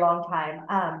a very long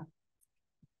time,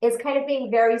 is kind of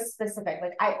being very specific.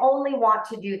 Like, I only want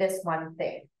to do this one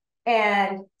thing.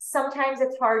 And sometimes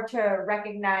it's hard to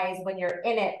recognize when you're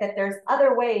in it that there's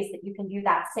other ways that you can do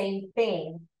that same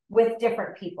thing with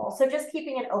different people. So just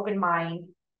keeping an open mind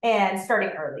and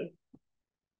starting early.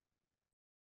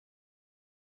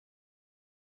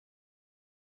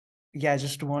 Yeah, I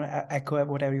just want to echo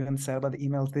what everyone said about the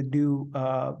emails. They do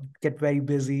get very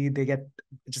busy. They get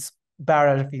just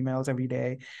barrage of emails every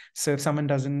day. So if someone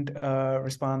doesn't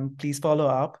respond, please follow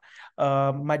up.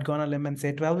 Might go on a limb and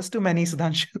say 12 is too many,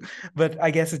 Sudhanshu, but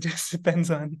I guess it just depends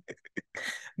on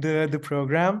the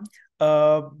program.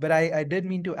 But I did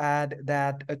mean to add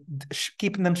that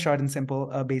keeping them short and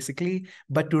simple, basically,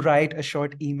 but to write a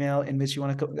short email in which you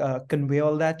want to convey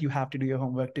all that, you have to do your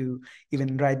homework to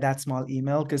even write that small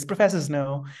email, because professors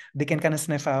know, they can kind of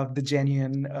sniff out the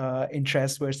genuine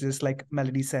interest versus, like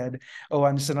Melody said, oh,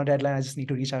 I'm just on a deadline, I just need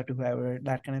to reach out to whoever,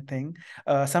 that kind of thing.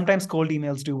 Sometimes cold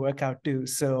emails do work out too.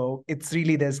 So it's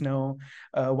really, there's no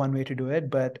one way to do it.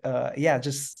 But yeah,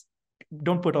 just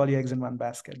don't put all your eggs in one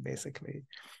basket, basically.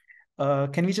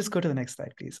 Can we just go to the next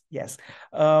slide, please? Yes.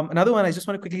 Another one, I just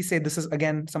want to quickly say, this is,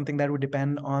 again, something that would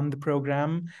depend on the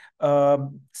program.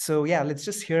 So yeah, let's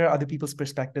just hear other people's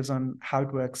perspectives on how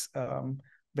it works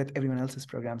with everyone else's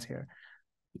programs here.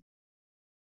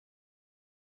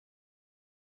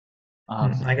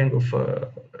 I can go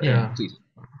for, Yeah, please.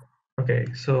 Okay,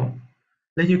 so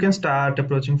like you can start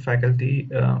approaching faculty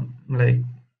like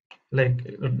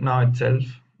now itself,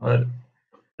 or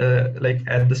like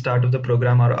at the start of the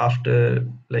program, or after,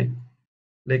 like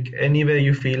anywhere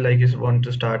you feel like you want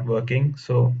to start working.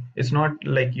 So it's not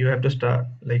like you have to start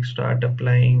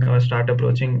applying or start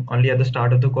approaching only at the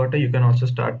start of the quarter. You can also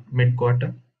start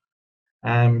mid-quarter,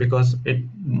 and because it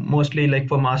mostly, like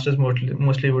for masters,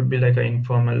 mostly would be like an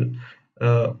informal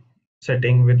uh,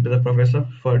 setting with the professor,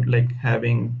 for like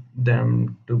having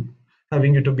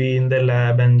you to be in the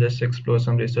lab and just explore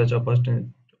some research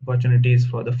opportunities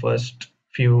for the first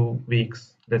few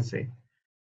weeks, let's say.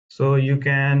 So you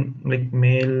can like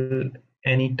mail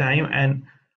anytime, and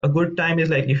a good time is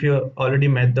like if you already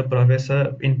met the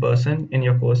professor in person in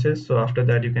your courses. So after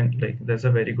that, you can like, there's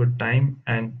a very good time,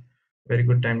 and very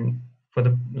good time for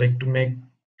the like to make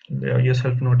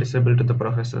yourself noticeable to the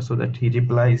professor so that he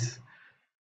replies.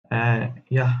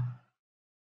 Yeah.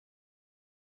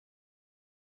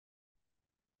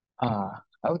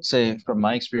 I would say from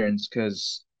my experience,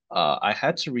 because I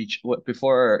had to reach what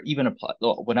before even apply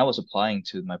when I was applying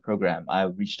to my program, I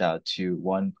reached out to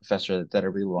one professor that I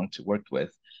really wanted to work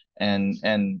with, and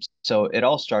so it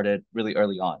all started really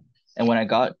early on. And when I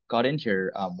got in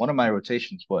here, one of my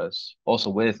rotations was also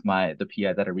with the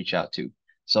PI that I reached out to.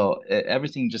 So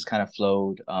everything just kind of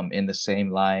flowed in the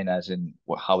same line as in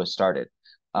how it started.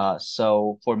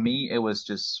 So for me, it was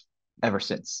just ever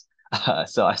since.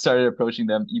 So I started approaching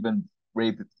them even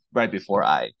right before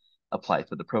I applied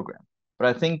for the program.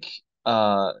 But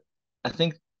uh, I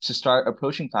think to start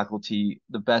approaching faculty,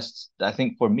 I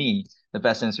think for me, the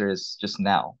best answer is just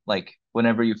now. Like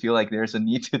whenever you feel like there's a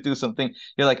need to do something,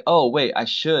 you're like, oh wait, I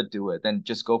should do it. Then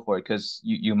just go for it because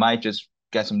you might just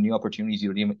get some new opportunities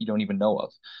you don't even know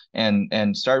of,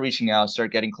 and start reaching out,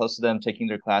 start getting close to them, taking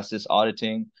their classes,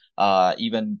 auditing,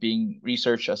 even being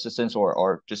research assistants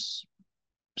or just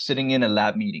sitting in a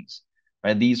lab meetings,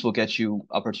 right? These will get you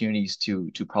opportunities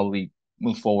to probably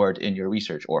move forward in your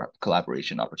research or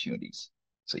collaboration opportunities.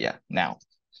 So yeah, now.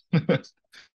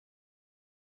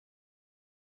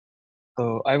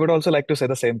 So I would also like to say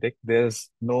the same thing. There's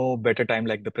no better time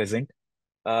like the present,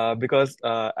 because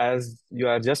as you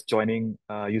are just joining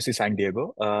UC San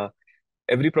Diego,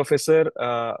 every professor,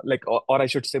 or I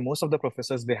should say, most of the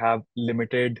professors, they have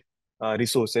limited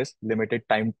resources, limited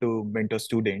time to mentor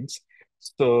students.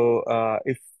 So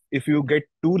if you get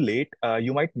too late,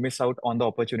 you might miss out on the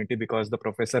opportunity because the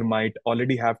professor might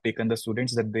already have taken the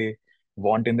students that they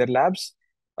want in their labs.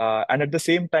 And at the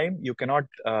same time, you cannot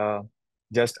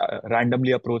just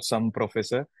randomly approach some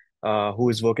professor who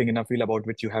is working in a field about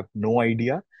which you have no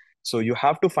idea. So you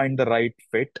have to find the right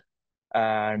fit,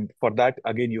 and for that,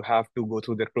 again, you have to go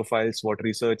through their profiles, what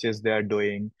researches they are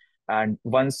doing. And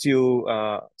once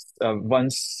the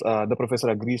professor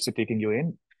agrees to taking you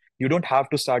in, you don't have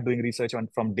to start doing research on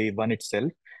from day one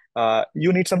itself.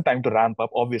 You need some time to ramp up,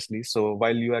 obviously. So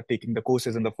while you are taking the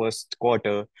courses in the first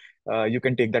quarter, you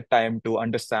can take that time to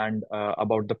understand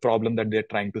about the problem that they're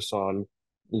trying to solve,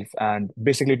 and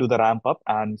basically do the ramp up.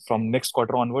 And from next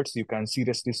quarter onwards, you can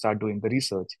seriously start doing the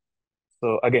research.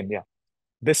 So again, yeah,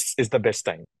 this is the best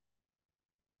time.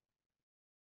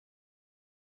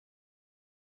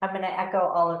 I'm going to echo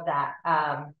all of that.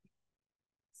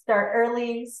 Start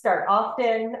early, start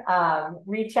often,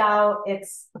 reach out.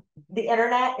 The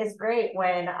internet is great.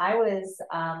 When I was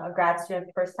a grad student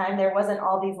the first time, there wasn't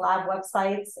all these lab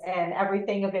websites and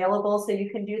everything available. So you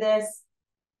can do this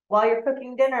while you're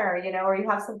cooking dinner, or you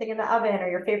have something in the oven, or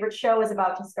your favorite show is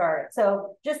about to start.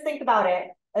 So just think about it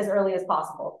as early as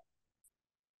possible.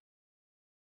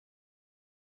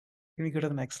 Can we go to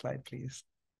the next slide, please?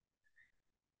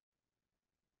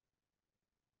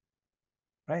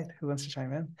 Right, who wants to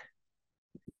chime in?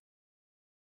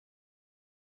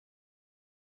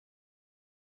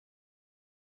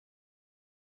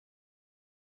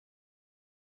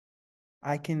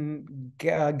 I can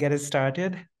get it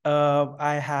started.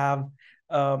 I have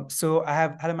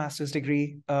had a master's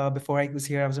degree. Before I was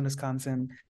here, I was in Wisconsin.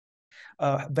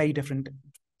 Very different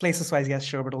places wise, yes,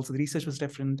 sure, but also the research was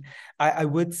different. I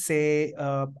would say,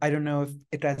 I don't know if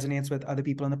it resonates with other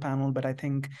people on the panel, but I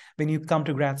think when you come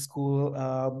to grad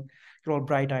school, you're all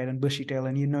bright-eyed and bushy-tailed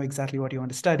and you know exactly what you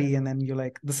want to study, and then you're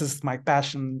like, this is my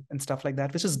passion and stuff like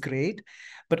that, which is great.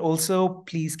 But also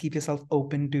please keep yourself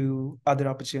open to other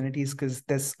opportunities, because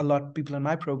there's a lot of people in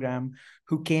my program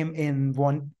who came in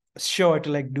sure to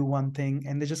like do one thing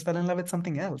and they just fell in love with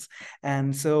something else.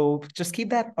 And so just keep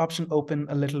that option open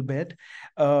a little bit.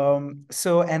 And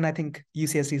I think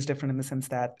UCSD is different in the sense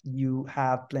that you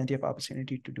have plenty of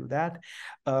opportunity to do that.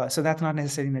 So that's not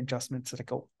necessarily an adjustment. It's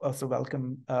like also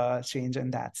welcome change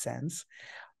in that sense.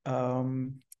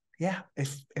 Yeah,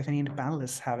 if any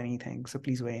panelists have anything, so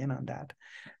please weigh in on that.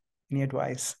 Any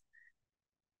advice?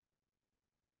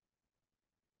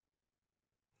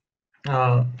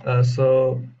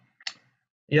 So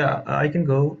yeah, I can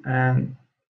go. And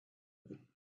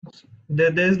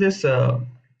there's this like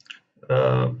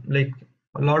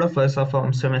a lot of us are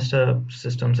from semester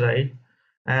systems, right?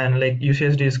 And like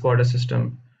UCSD is quarter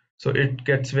system, so it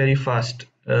gets very fast.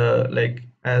 Like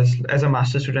as a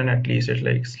master student, at least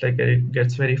it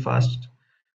gets very fast,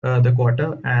 the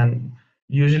quarter. And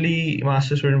usually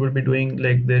master student would be doing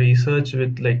like the research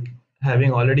with like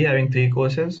already having 3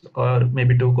 courses or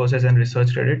maybe 2 courses and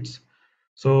research credits.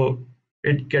 So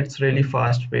it gets really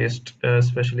fast paced,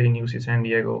 especially in UC San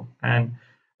Diego. And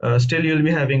still you'll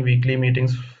be having weekly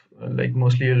meetings, like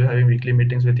mostly you'll be having weekly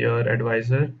meetings with your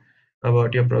advisor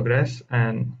about your progress.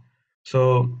 And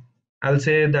so I'll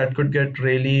say that could get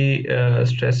really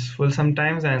stressful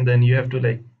sometimes, and then you have to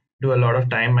like do a lot of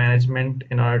time management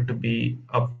in order to be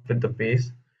up with the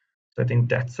pace. So I think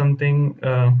that's something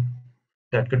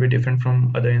that could be different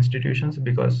from other institutions,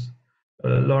 because a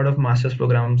lot of master's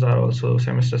programs are also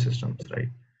semester systems, right?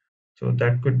 So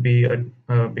that could be a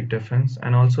big difference.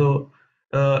 And also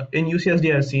in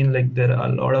UCSD, I've seen like there are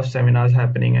a lot of seminars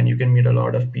happening, and you can meet a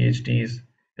lot of PhDs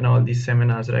in all these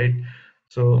seminars, right?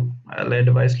 So I'll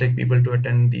advise like people to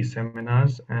attend these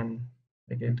seminars, and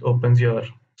like it opens your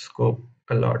scope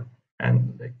a lot.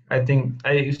 And like I think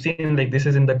I've seen like this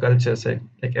is in the culture, so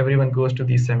like everyone goes to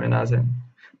these seminars and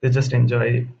they just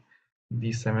enjoy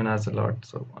these seminars a lot.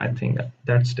 So I think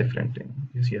that's different in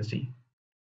UCSD.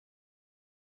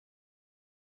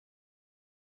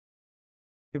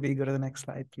 Could we go to the next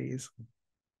slide, please?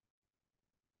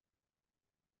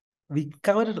 We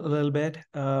covered it a little bit,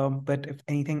 but if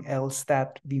anything else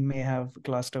that we may have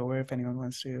glossed over, if anyone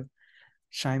wants to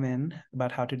chime in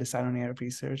about how to decide on area of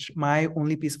research. My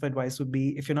only piece of advice would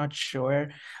be, if you're not sure,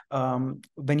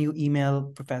 when you email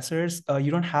professors,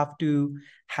 you don't have to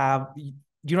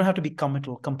be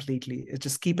committal completely. It's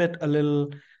just keep it a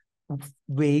little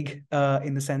vague,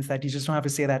 in the sense that you just don't have to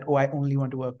say that, oh, I only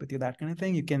want to work with you, that kind of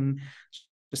thing. You can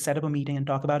just set up a meeting and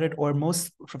talk about it. Or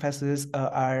most professors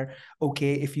are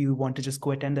okay if you want to just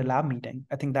go attend a lab meeting.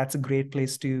 I think that's a great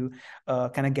place to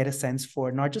kind of get a sense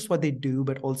for not just what they do,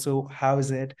 but also how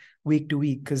is it week to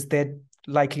week, because they're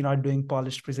likely not doing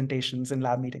polished presentations in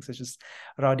lab meetings. It's just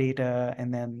raw data,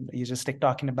 and then you just stick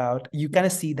talking about, you kind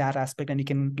of see that aspect, and you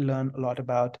can learn a lot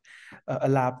about a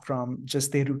lab from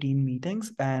just their routine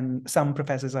meetings. And some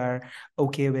professors are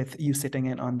okay with you sitting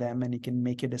in on them, and you can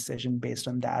make your decision based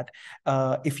on that.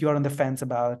 If you're on the fence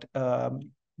about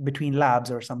between labs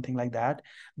or something like that,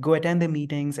 go attend the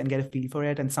meetings and get a feel for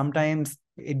it. And sometimes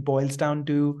it boils down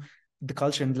to the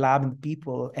culture in the lab and the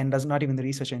people, and does not even the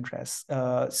research interests.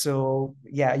 So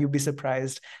yeah, you'd be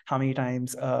surprised how many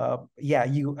times, I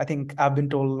think I've been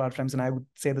told a lot of times, and I would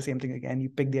say the same thing again, you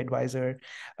pick the advisor,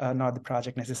 not the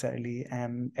project necessarily,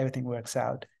 and everything works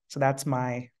out. So that's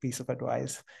my piece of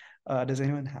advice. Does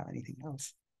anyone have anything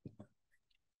else?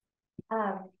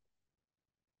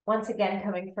 Once again,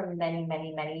 coming from many,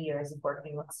 many, many years of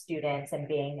working with students and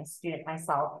being a student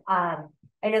myself,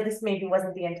 I know this maybe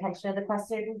wasn't the intention of the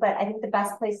question, but I think the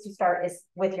best place to start is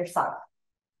with yourself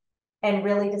and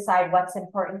really decide what's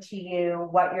important to you,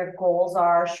 what your goals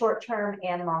are, short-term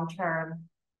and long-term,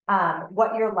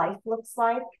 what your life looks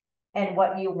like, and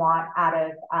what you want out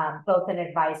of both an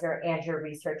advisor and your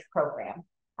research program.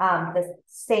 The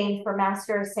same for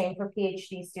masters, same for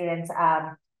PhD students.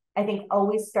 I think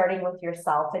always starting with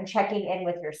yourself and checking in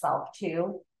with yourself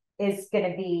too is going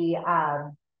to be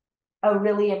a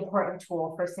really important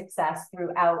tool for success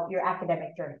throughout your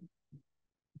academic journey.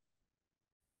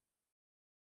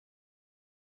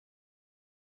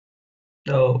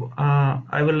 So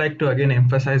I would like to again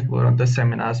emphasize more on the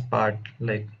seminars part,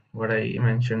 like what I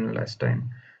mentioned last time.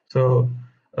 So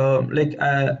like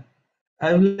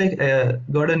I've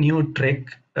got a new trick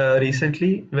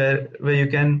recently where you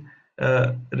can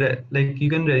you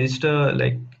can register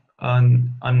like on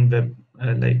web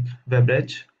like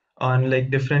WebReg on like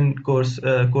different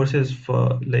courses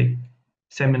for like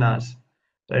seminars,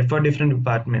 right, for different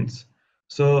departments.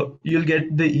 So you'll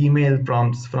get the email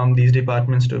prompts from these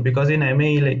departments too, because in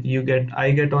MA, like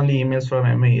I get only emails from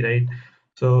MA, right?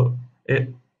 So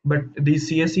but the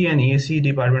CSE and ESE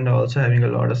department are also having a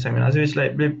lot of seminars, which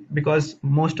like because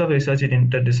most of research is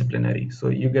interdisciplinary, so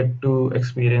you get to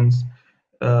experience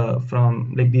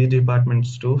from like these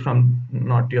departments too, from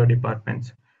not your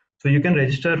departments. So you can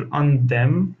register on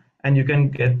them, and you can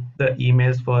get the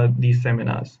emails for these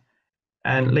seminars,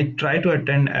 and like try to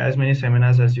attend as many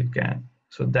seminars as you can.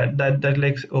 So that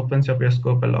like opens up your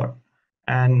scope a lot.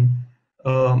 And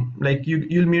like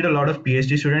you'll meet a lot of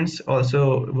PhD students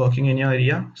also working in your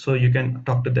area, so you can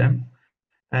talk to them.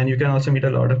 And you can also meet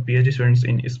a lot of PhD students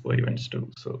in ISPO events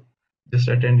too, so just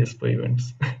attend ISPO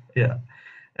events. Yeah.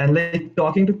 And like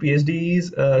talking to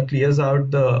PhDs clears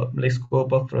out the like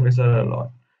scope of professor a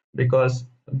lot, because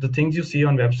the things you see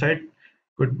on website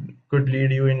could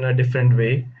lead you in a different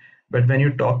way, but when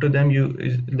you talk to them, you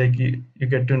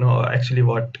get to know actually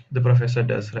what the professor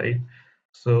does, right?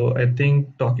 So I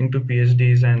think talking to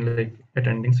PhDs and like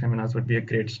attending seminars would be a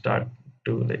great start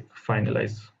to like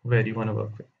finalize where you want to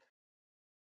work with.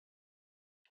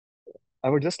 I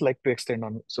would just like to extend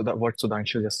on so that what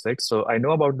Sudhanshu just said. So I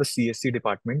know about the CSC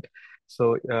department.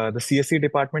 So the CSC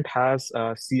department has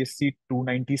a CSC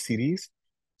 290 series.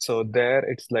 So there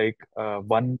it's like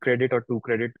 1 credit or 2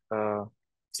 credit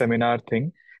seminar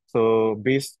thing. So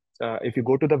if you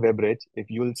go to the WebReg, if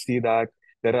you will see that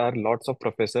there are lots of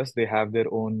professors, they have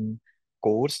their own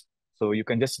course. So you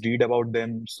can just read about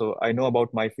them. So I know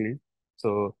about my field.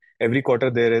 So every quarter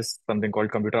there is something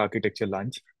called computer architecture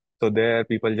lunch. So there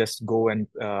people just go and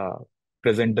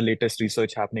present the latest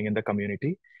research happening in the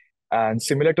community. And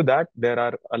similar to that, there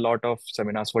are a lot of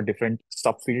seminars for different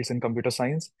subfields in computer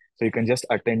science. So you can just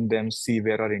attend them, see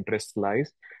where our interest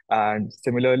lies. And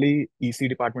similarly, EC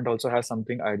department also has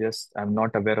something. I'm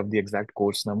not aware of the exact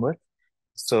course number.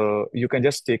 So you can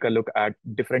just take a look at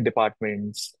different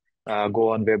departments, go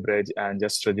on WebReg and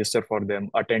just register for them,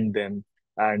 attend them.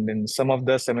 And in some of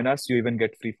the seminars, you even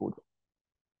get free food.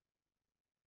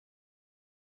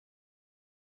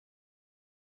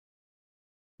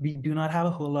 we do not have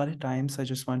a whole lot of time, so I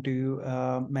just want to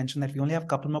mention that we only have a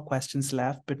couple more questions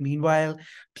left. But meanwhile,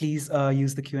 please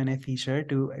use the Q&A feature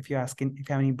to, if you have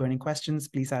any burning questions,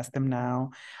 please ask them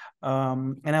now.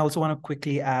 And I also want to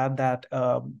quickly add that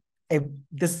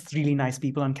there's really nice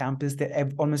people on campus.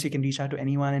 That almost you can reach out to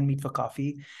anyone and meet for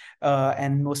coffee,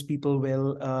 and most people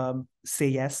will say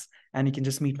yes, and you can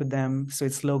just meet with them. So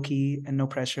it's low key and no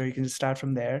pressure. You can just start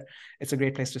from there. It's a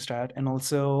great place to start. And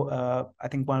also, I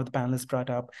think one of the panelists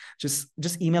brought up just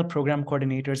email program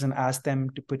coordinators and ask them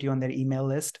to put you on their email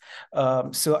list.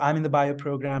 So I'm in the bio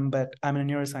program, but I'm in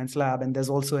a neuroscience lab, and there's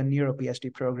also a neuro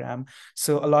PhD program.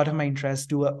 So a lot of my interests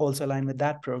do also align with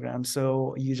that program.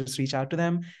 So you just reach out to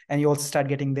them, and you also start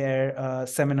getting their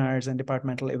seminars and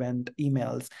departmental event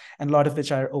emails, and a lot of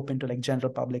which are open to like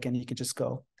general public, and you can just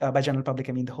go. By general public,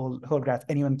 I mean the whole grad,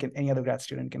 any other grad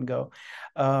student can go,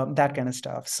 that kind of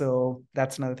stuff. So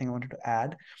that's another thing I wanted to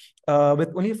add. With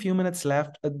only a few minutes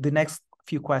left, the next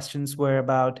few questions were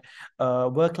about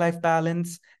work-life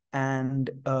balance, and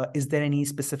is there any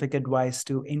specific advice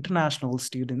to international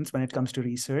students when it comes to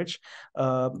research?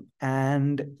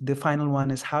 And the final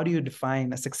one is, how do you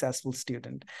define a successful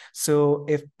student? So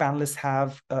if panelists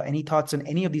have any thoughts on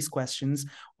any of these questions,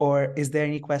 or is there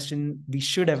any question we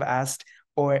should have asked,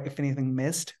 or if anything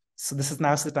missed? So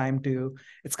now's the time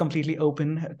it's completely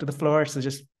open to the floor. So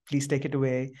just please take it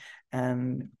away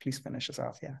and please finish us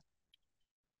off. Yeah.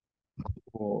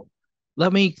 Cool.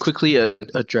 Let me quickly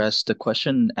address the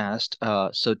question asked.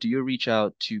 So do you reach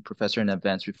out to professor in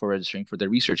advance before registering for the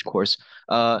research course?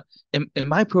 In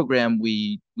my program,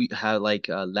 we have like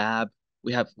a lab.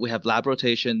 We have lab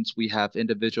rotations. We have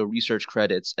individual research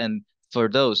credits, and for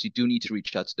those, you do need to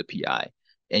reach out to the PI.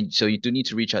 And so you do need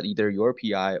to reach out either your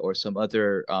PI or some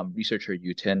other researcher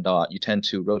you tend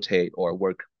to rotate or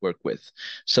work with.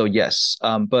 So yes,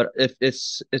 but if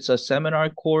it's a seminar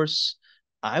course,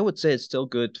 I would say it's still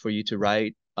good for you to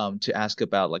write to ask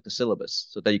about like the syllabus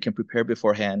so that you can prepare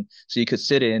beforehand. So you could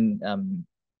sit in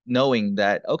knowing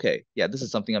that, okay, yeah, this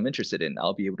is something I'm interested in.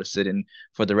 I'll be able to sit in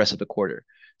for the rest of the quarter.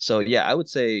 So yeah, I would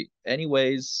say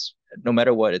anyways, no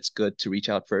matter what, it's good to reach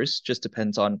out first. Just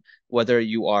depends on whether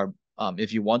you are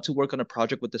if you want to work on a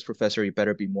project with this professor, you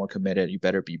better be more committed. You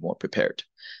better be more prepared.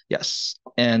 Yes.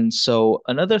 And so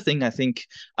another thing I think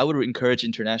I would encourage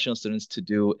international students to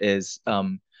do is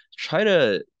try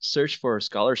to search for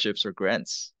scholarships or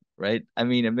grants, right? I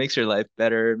mean, it makes your life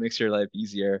better, it makes your life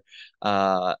easier.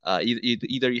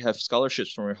 Either you have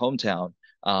scholarships from your hometown,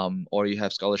 or you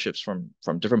have scholarships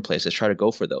from different places. Try to go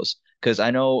for those, because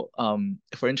I know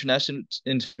for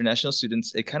international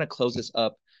students, it kind of closes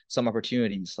up some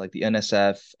opportunities like the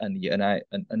NSF and the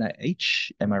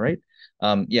NIH. Am I right?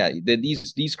 Yeah,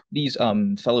 these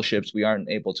fellowships we aren't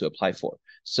able to apply for,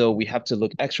 so we have to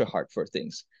look extra hard for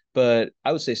things. But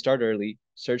I would say start early,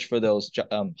 search for those,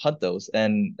 hunt those,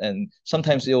 and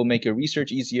sometimes it will make your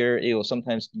research easier. It will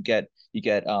sometimes you get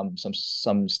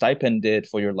some stipended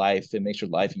for your life. It makes your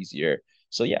life easier.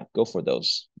 So yeah, go for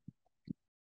those.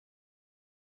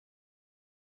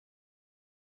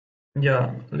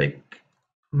 Yeah, like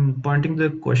pointing the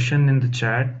question in the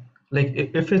chat, like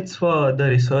if it's for the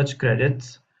research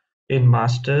credits in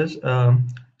masters,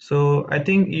 so I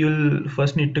think you'll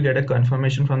first need to get a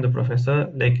confirmation from the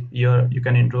professor, like you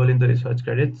can enroll in the research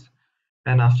credits,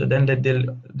 and after then like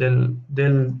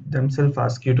they'll themselves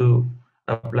ask you to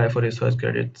apply for research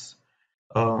credits,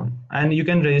 and you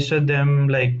can register them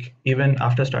like even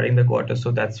after starting the quarter,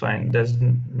 so that's fine. There's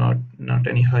not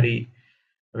any hurry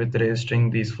with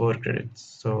registering these 4 credits,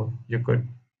 so you could.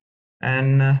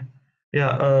 And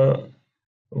yeah,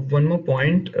 one more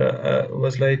point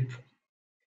was like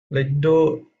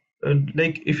though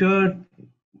like if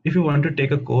you want to take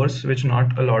a course which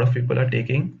not a lot of people are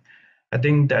taking, I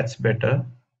think that's better.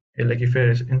 Like if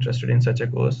you're interested in such a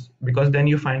course, because then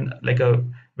you find like a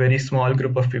very small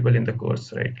group of people in the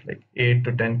course, right? Like 8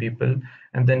 to 10 people,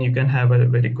 and then you can have a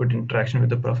very good interaction with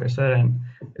the professor, and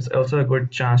it's also a good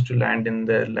chance to land in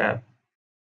their lab.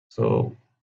 So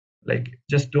like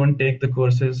just don't take the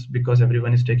courses because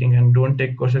everyone is taking, and don't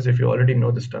take courses if you already know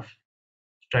the stuff.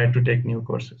 Try to take new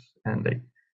courses, and like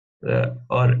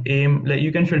or aim, like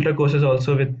you can filter courses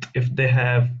also with if they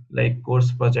have like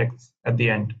course projects at the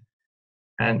end,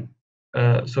 and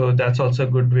so that's also a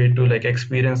good way to like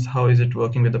experience how is it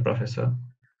working with the professor.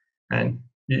 And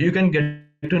you can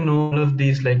get to know all of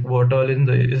these, like what all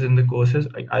is in the courses,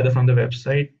 like either from the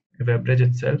website, WebBridge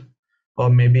itself,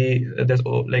 or maybe there's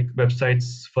like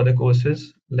websites for the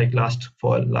courses like last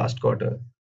fall, last quarter,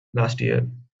 last year.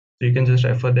 So you can just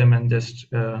refer them and just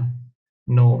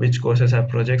know which courses have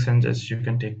projects, and just you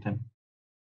can take them.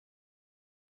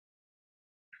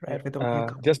 right? With only a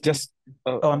couple. Just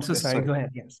Oh, I'm so just sorry. sorry. Go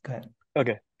ahead. Yes, go ahead.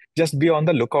 Okay. Just be on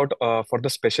the lookout for the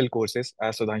special courses,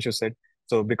 as Sudhanshu said.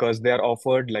 So, because they are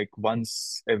offered like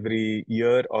once every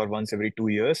year or once every 2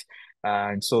 years.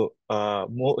 And so,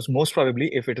 most probably,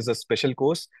 if it is a special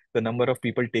course, the number of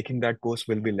people taking that course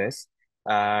will be less.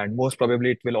 And most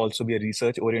probably, it will also be a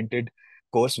research-oriented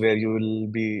course where you will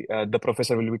be, the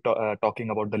professor will be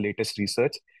talking about the latest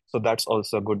research. So, that's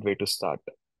also a good way to start.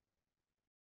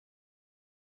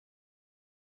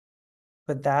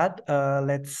 With that,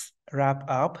 let's wrap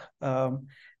up.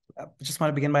 I just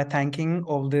want to begin by thanking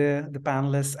all the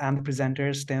panelists and the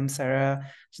presenters, Tim, Sarah,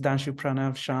 Sudhanshu,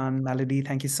 Pranav, Sean, Melody.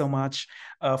 Thank you so much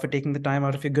for taking the time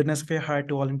out of your goodness of your heart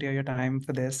to volunteer your time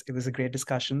for this. It was a great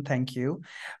discussion. Thank you.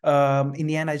 In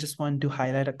the end, I just want to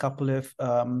highlight a couple of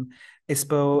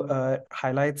ISPO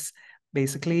highlights.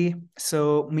 Basically,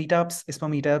 so ISPO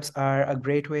meetups are a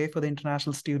great way for the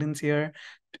international students here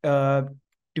uh,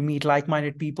 to meet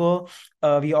like-minded people.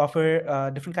 We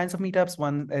offer different kinds of meetups.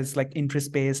 One is like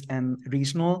interest-based and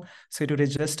regional. So to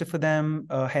register for them,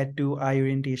 head to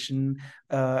iorientation,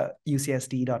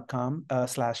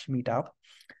 ucsd.com/meetup.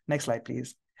 Next slide,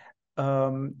 please.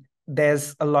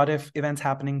 There's a lot of events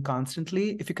happening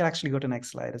constantly. If you could actually go to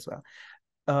next slide as well.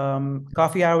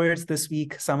 Coffee hours this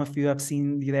week. Some of you have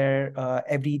seen me there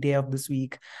every day of this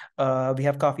week. We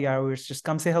have coffee hours. Just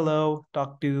come say hello,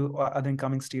 talk to other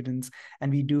incoming students. And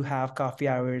we do have coffee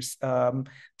hours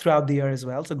throughout the year as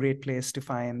well. It's a great place to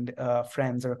find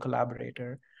friends or a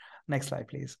collaborator. Next slide,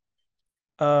 please.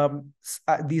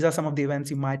 These are some of the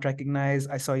events you might recognize.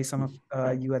 I saw some of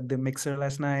you at the Mixer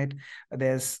last night.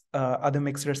 There's other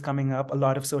Mixers coming up, a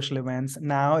lot of social events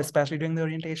now, especially during the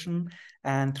orientation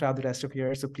and throughout the rest of the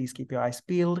year. So please keep your eyes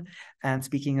peeled. And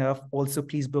speaking of, also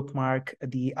please bookmark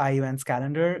the iEvents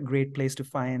calendar. Great place to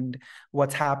find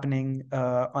what's happening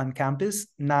on campus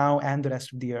now and the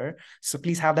rest of the year. So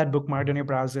please have that bookmarked on your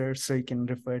browser so you can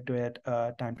refer to it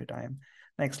time to time.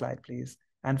 Next slide, please.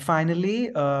 And finally,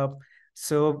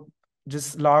 so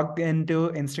just log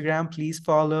into Instagram, please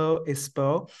follow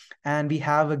ISPO, and we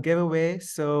have a giveaway.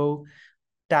 So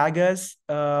tag us,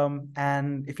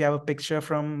 and if you have a picture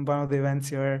from one of the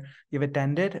events you've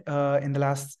attended in the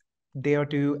last day or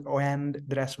two and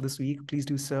the rest of this week, please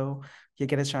do so. You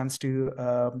get a chance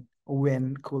to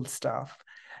win cool stuff.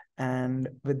 And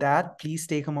with that, please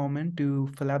take a moment to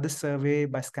fill out the survey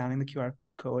by scanning the QR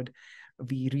code.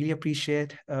 We really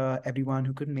appreciate everyone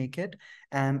who could make it.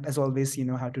 And as always, you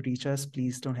know how to reach us.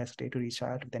 Please don't hesitate to reach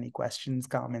out with any questions,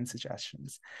 comments,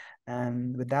 suggestions.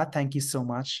 And with that, thank you so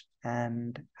much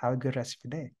and have a good rest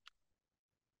of your day.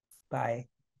 Bye.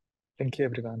 Thank you,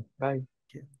 everyone. Bye. Thank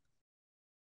you.